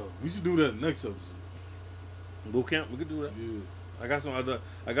 Yo, we should do that next episode. Boot camp, we could do that. Yeah. I got an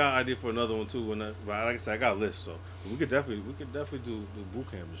idea for another one too. But like I said, I got a list, so we could definitely do boot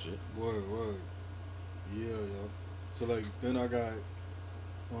camp and shit. Word. Yeah, yo. So like then I got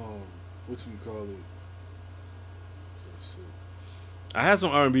what you call it? I had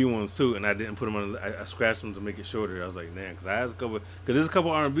some R&B ones too, and I didn't put them on. I scratched them to make it shorter. I was like, man, because there's a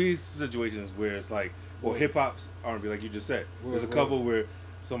couple R&B situations where it's like, well, hip hop's R&B, like you just said. There's a couple where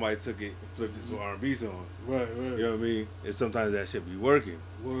somebody took it and flipped it to an R&B song. Right. You know what I mean? And sometimes that shit be working.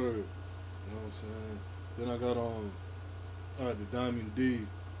 Word. You know what I'm saying? Then I got the Diamond D.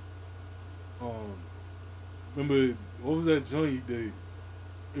 Remember what was that joint he did?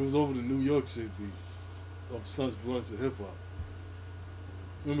 It was over the New York shit beat of Stunts, Blunts, and Hip Hop.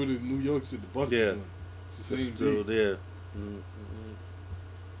 Remember the New York shit, the Buster joint? It's the same still beat. there.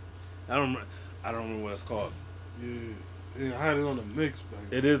 I don't remember what it's called. Yeah, I had it on the mix. Back.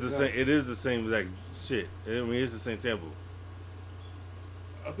 It is the same. It is the same exact shit. I mean, it's the same sample.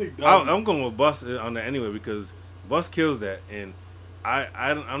 I think I'm going with Bus on that anyway because Bus kills that, and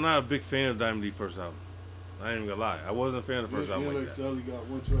I'm not a big fan of Diamond D first album. I ain't even gonna lie. I wasn't a fan of the first album like that. Sally got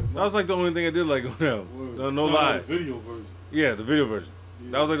one track. That was like the only thing I did like on them. No lie. The video version. Yeah, the video version.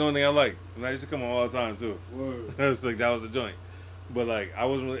 Yeah. That was like the only thing I liked. And I used to come on all the time too. Word. That's like that was the joint. But like I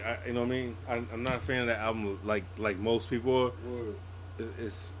wasn't really, you know what I mean? I'm not a fan of that album like most people are. Word.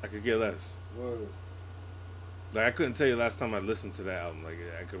 It's I could care less. Word. Like I couldn't tell you last time I listened to that album. Like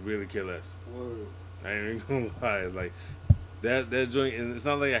I could really care less. Word. I ain't even gonna lie. Like that joint, and it's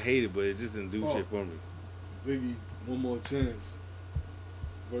not like I hate it, but it just didn't do shit for me. Biggie, One More Chance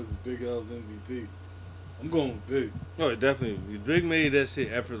versus Big L's MVP. I'm going with Big. Oh, definitely. Big made that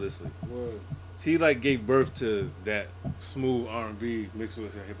shit effortlessly. Word. He like gave birth to that smooth R&B mixed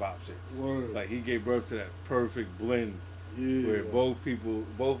with some hip hop shit. Word. Like he gave birth to that perfect blend. Yeah.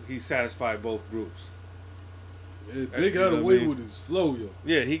 Where he satisfied both groups. Yeah, Big had a way with his flow, yo.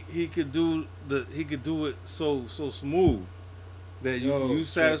 Yeah, he could do it so smooth that you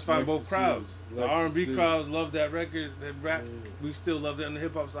satisfy both crowds. The R&B crowd loved that record, that rap. Yeah. We still loved it. On the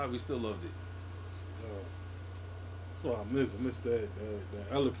hip hop side, we still loved it. That's what I miss. I miss that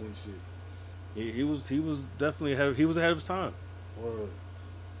eloquent shit. He was definitely ahead of his time. Word.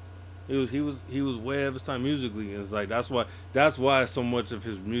 He was way ahead of his time musically, and it's like that's why so much of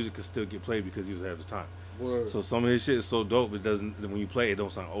his music can still get played because he was ahead of his time. Word. So some of his shit is so dope it doesn't, when you play it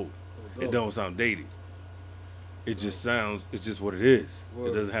don't sound old. It don't sound dated. It just sounds, it's just what it is. Word.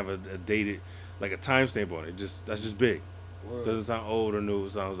 It doesn't have a dated, like a timestamp on it. That's just big. Word. Doesn't sound old or new.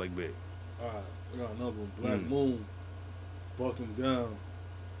 It sounds like big. All right, we got another one. Black Moon, Buck 'Em Down.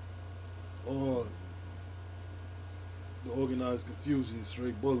 Or The Organized Confusion,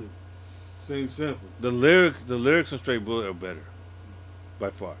 Straight Bullet. Same sample. The lyrics on Straight Bullet are better, by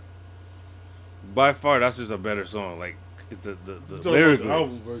far. By far, that's just a better song. Like the lyrically. The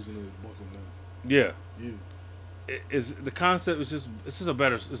album version of Buck 'Em Down. Yeah. Yeah. It's the concept is just a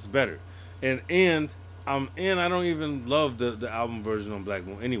better. It's better, and I don't even love the album version on Black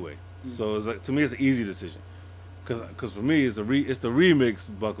Moon anyway. Mm-hmm. So it's like, to me it's an easy decision, cause for me it's the remix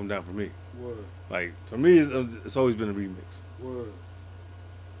Buck 'Em Down for me. Word. Like for me it's always been a remix. Word.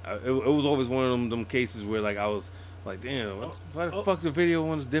 It was always one of them cases where like I was like, damn, why the fuck the video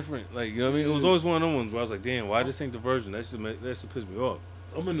one's different? Like, you know what I mean? It was always one of them ones where I was like, damn, why this ain't the version? That should piss me off.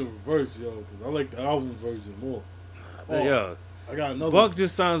 I'm in the reverse, yo, because I like the album version more. Yeah. I got another. Buck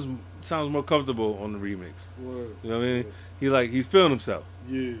just sounds more comfortable on the remix. Word. You know what I mean? He's feeling himself.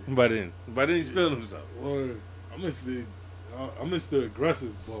 Yeah. By then he's feeling himself. Word. I miss the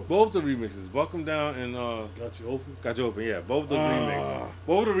aggressive Buck. Both the remixes, Buck 'Em Down and Got You Open. Yeah, both the remixes.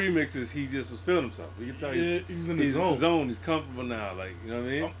 Both the remixes, he just was feeling himself. You can tell he was in his zone. He's comfortable now. Like, you know what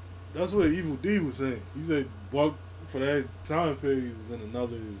I mean? That's what Evil D was saying. He said Buck for that time period was in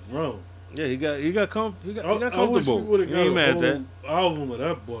another realm. Yeah, he got comfortable. I wish we would have got a whole album of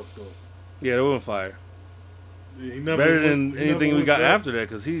that Buck though. Yeah, that wasn't fire. Yeah, he never better than anything we got back. after that,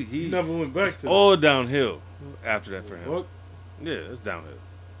 because he never went back to all downhill after that for him. Buck? Yeah, it's downhill.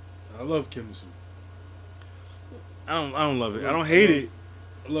 I love Chemistry. I don't love it. I don't hate it.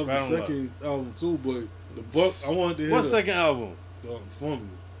 I love the second album too, but the Buck I wanted to hear. What second album? The Formula.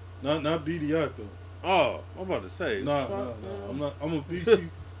 Not BDI though. Oh, I'm about to say. Nah. I'm not. I'm a BC.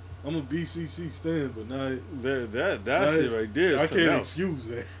 I'm a BCC stand, but not that shit right there. I can't excuse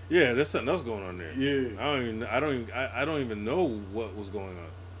that. Yeah, there's something else going on there. Yeah, I don't even know what was going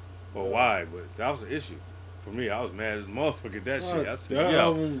on or why, but that was an issue for me. I was mad as a motherfucker at that shit. I said, that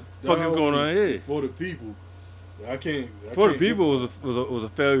album, fuck is going on here? For the people, I can't. For the people was a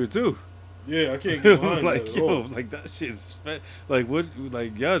failure too. Yeah, I can't get behind like that at all. like that shit's like what,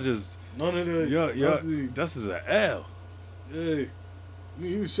 like y'all just none of that. Y'all that's just an L. Yeah. I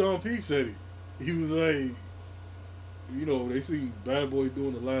mean, Sean P said it. He was like, you know, they seen Bad Boy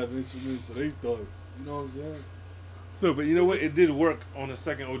doing the live instruments, so they thought, you know what I'm saying? No, but you know what? It did work on the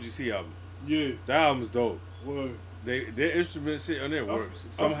second OGC album. Yeah. That album's dope. Word. Their instrument shit on there works.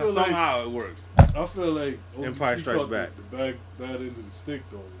 Somehow it works. I feel like OGC Empire Strikes Back. The bad end of the stick,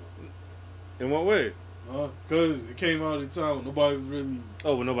 though. In what way? Because it came out at a time when nobody was really...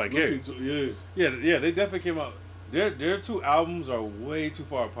 Oh, when nobody cared. Yeah, they definitely came out... Their two albums are way too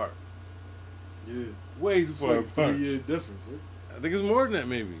far apart. Yeah. Way too far apart. 3-year difference, right? I think it's more than that,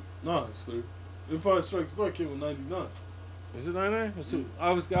 maybe. Nah, it's 3. Empire Strikes Back came in 99. Is it 99?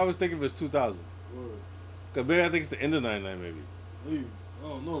 I was thinking it was 2000. Word. Cause maybe I think it's the end of 99, maybe. Maybe. I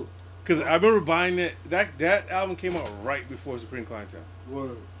don't know. Cause I remember buying it. That album came out right before Supreme Clientele.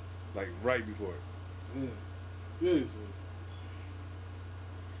 Word. Like right before it. Yeah. Yeah.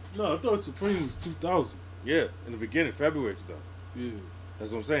 No, I thought Supreme was 2000. Yeah, in the beginning, February 2000. Yeah.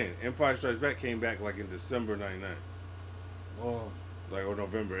 That's what I'm saying. Empire Strikes Back came back like in December 99. Oh. like or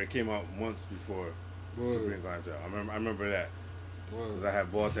November. It came out months before Supreme Clientele. I remember that because I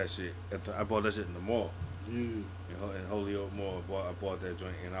had bought that shit. I bought that shit in the mall. Yeah. In Holyoke Mall, I bought that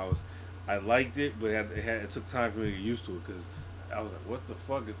joint, and I liked it, but it took time for me to get used to it because I was like, what the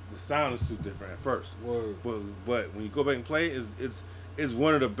fuck? The sound is too different at first. Word. But when you go back and play, it's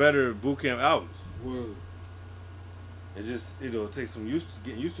one of the better boot camp albums. Word. It just it takes some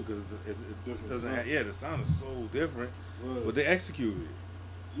getting used to because it doesn't have, the sound is so different, but they executed it.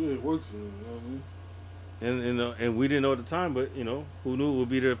 Yeah, it works for them. You know what I mean? And we didn't know at the time, but who knew it would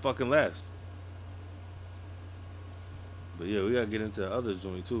be their fucking last. But yeah, we gotta get into the other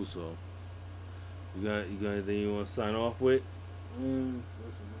joint too. So you got anything you want to sign off with? Listen,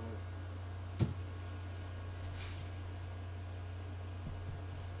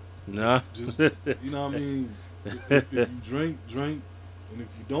 man. Nah. Just you know what I mean. If you drink, and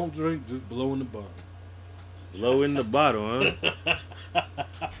if you don't drink, just blow in the bottle. Blow in the bottle,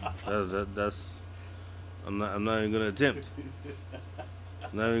 huh? That's. I'm not even gonna attempt.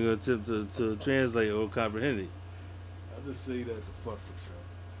 I'm not even gonna attempt to translate or comprehend it. I just say that to fuck with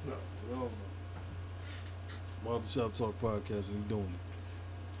y'all. No, we don't know. It's Barbershop Talk Podcast, and we doing it.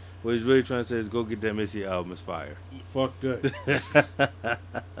 What he's really trying to say is go get that Missy album. It's fire. Fuck that.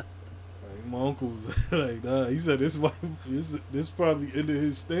 My uncle was like, nah. He said this probably ended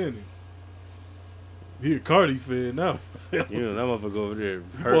his standing. He a Cardi fan now. That motherfucker over there.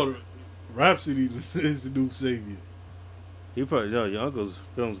 He bought Rhapsody is the new savior. He probably your uncle's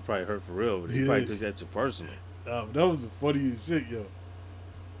films probably hurt for real, but he probably took that to personal. That was the funniest shit, yo.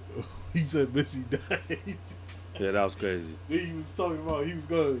 He said Missy died. Yeah, that was crazy. Then he was talking about he was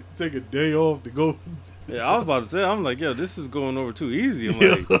gonna take a day off to go. Yeah, I was about to say, I'm like, yo, this is going over too easy. I'm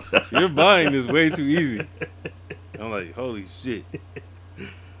like, you're buying this way too easy. I'm like, holy shit.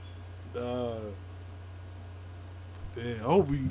 Damn, I hope we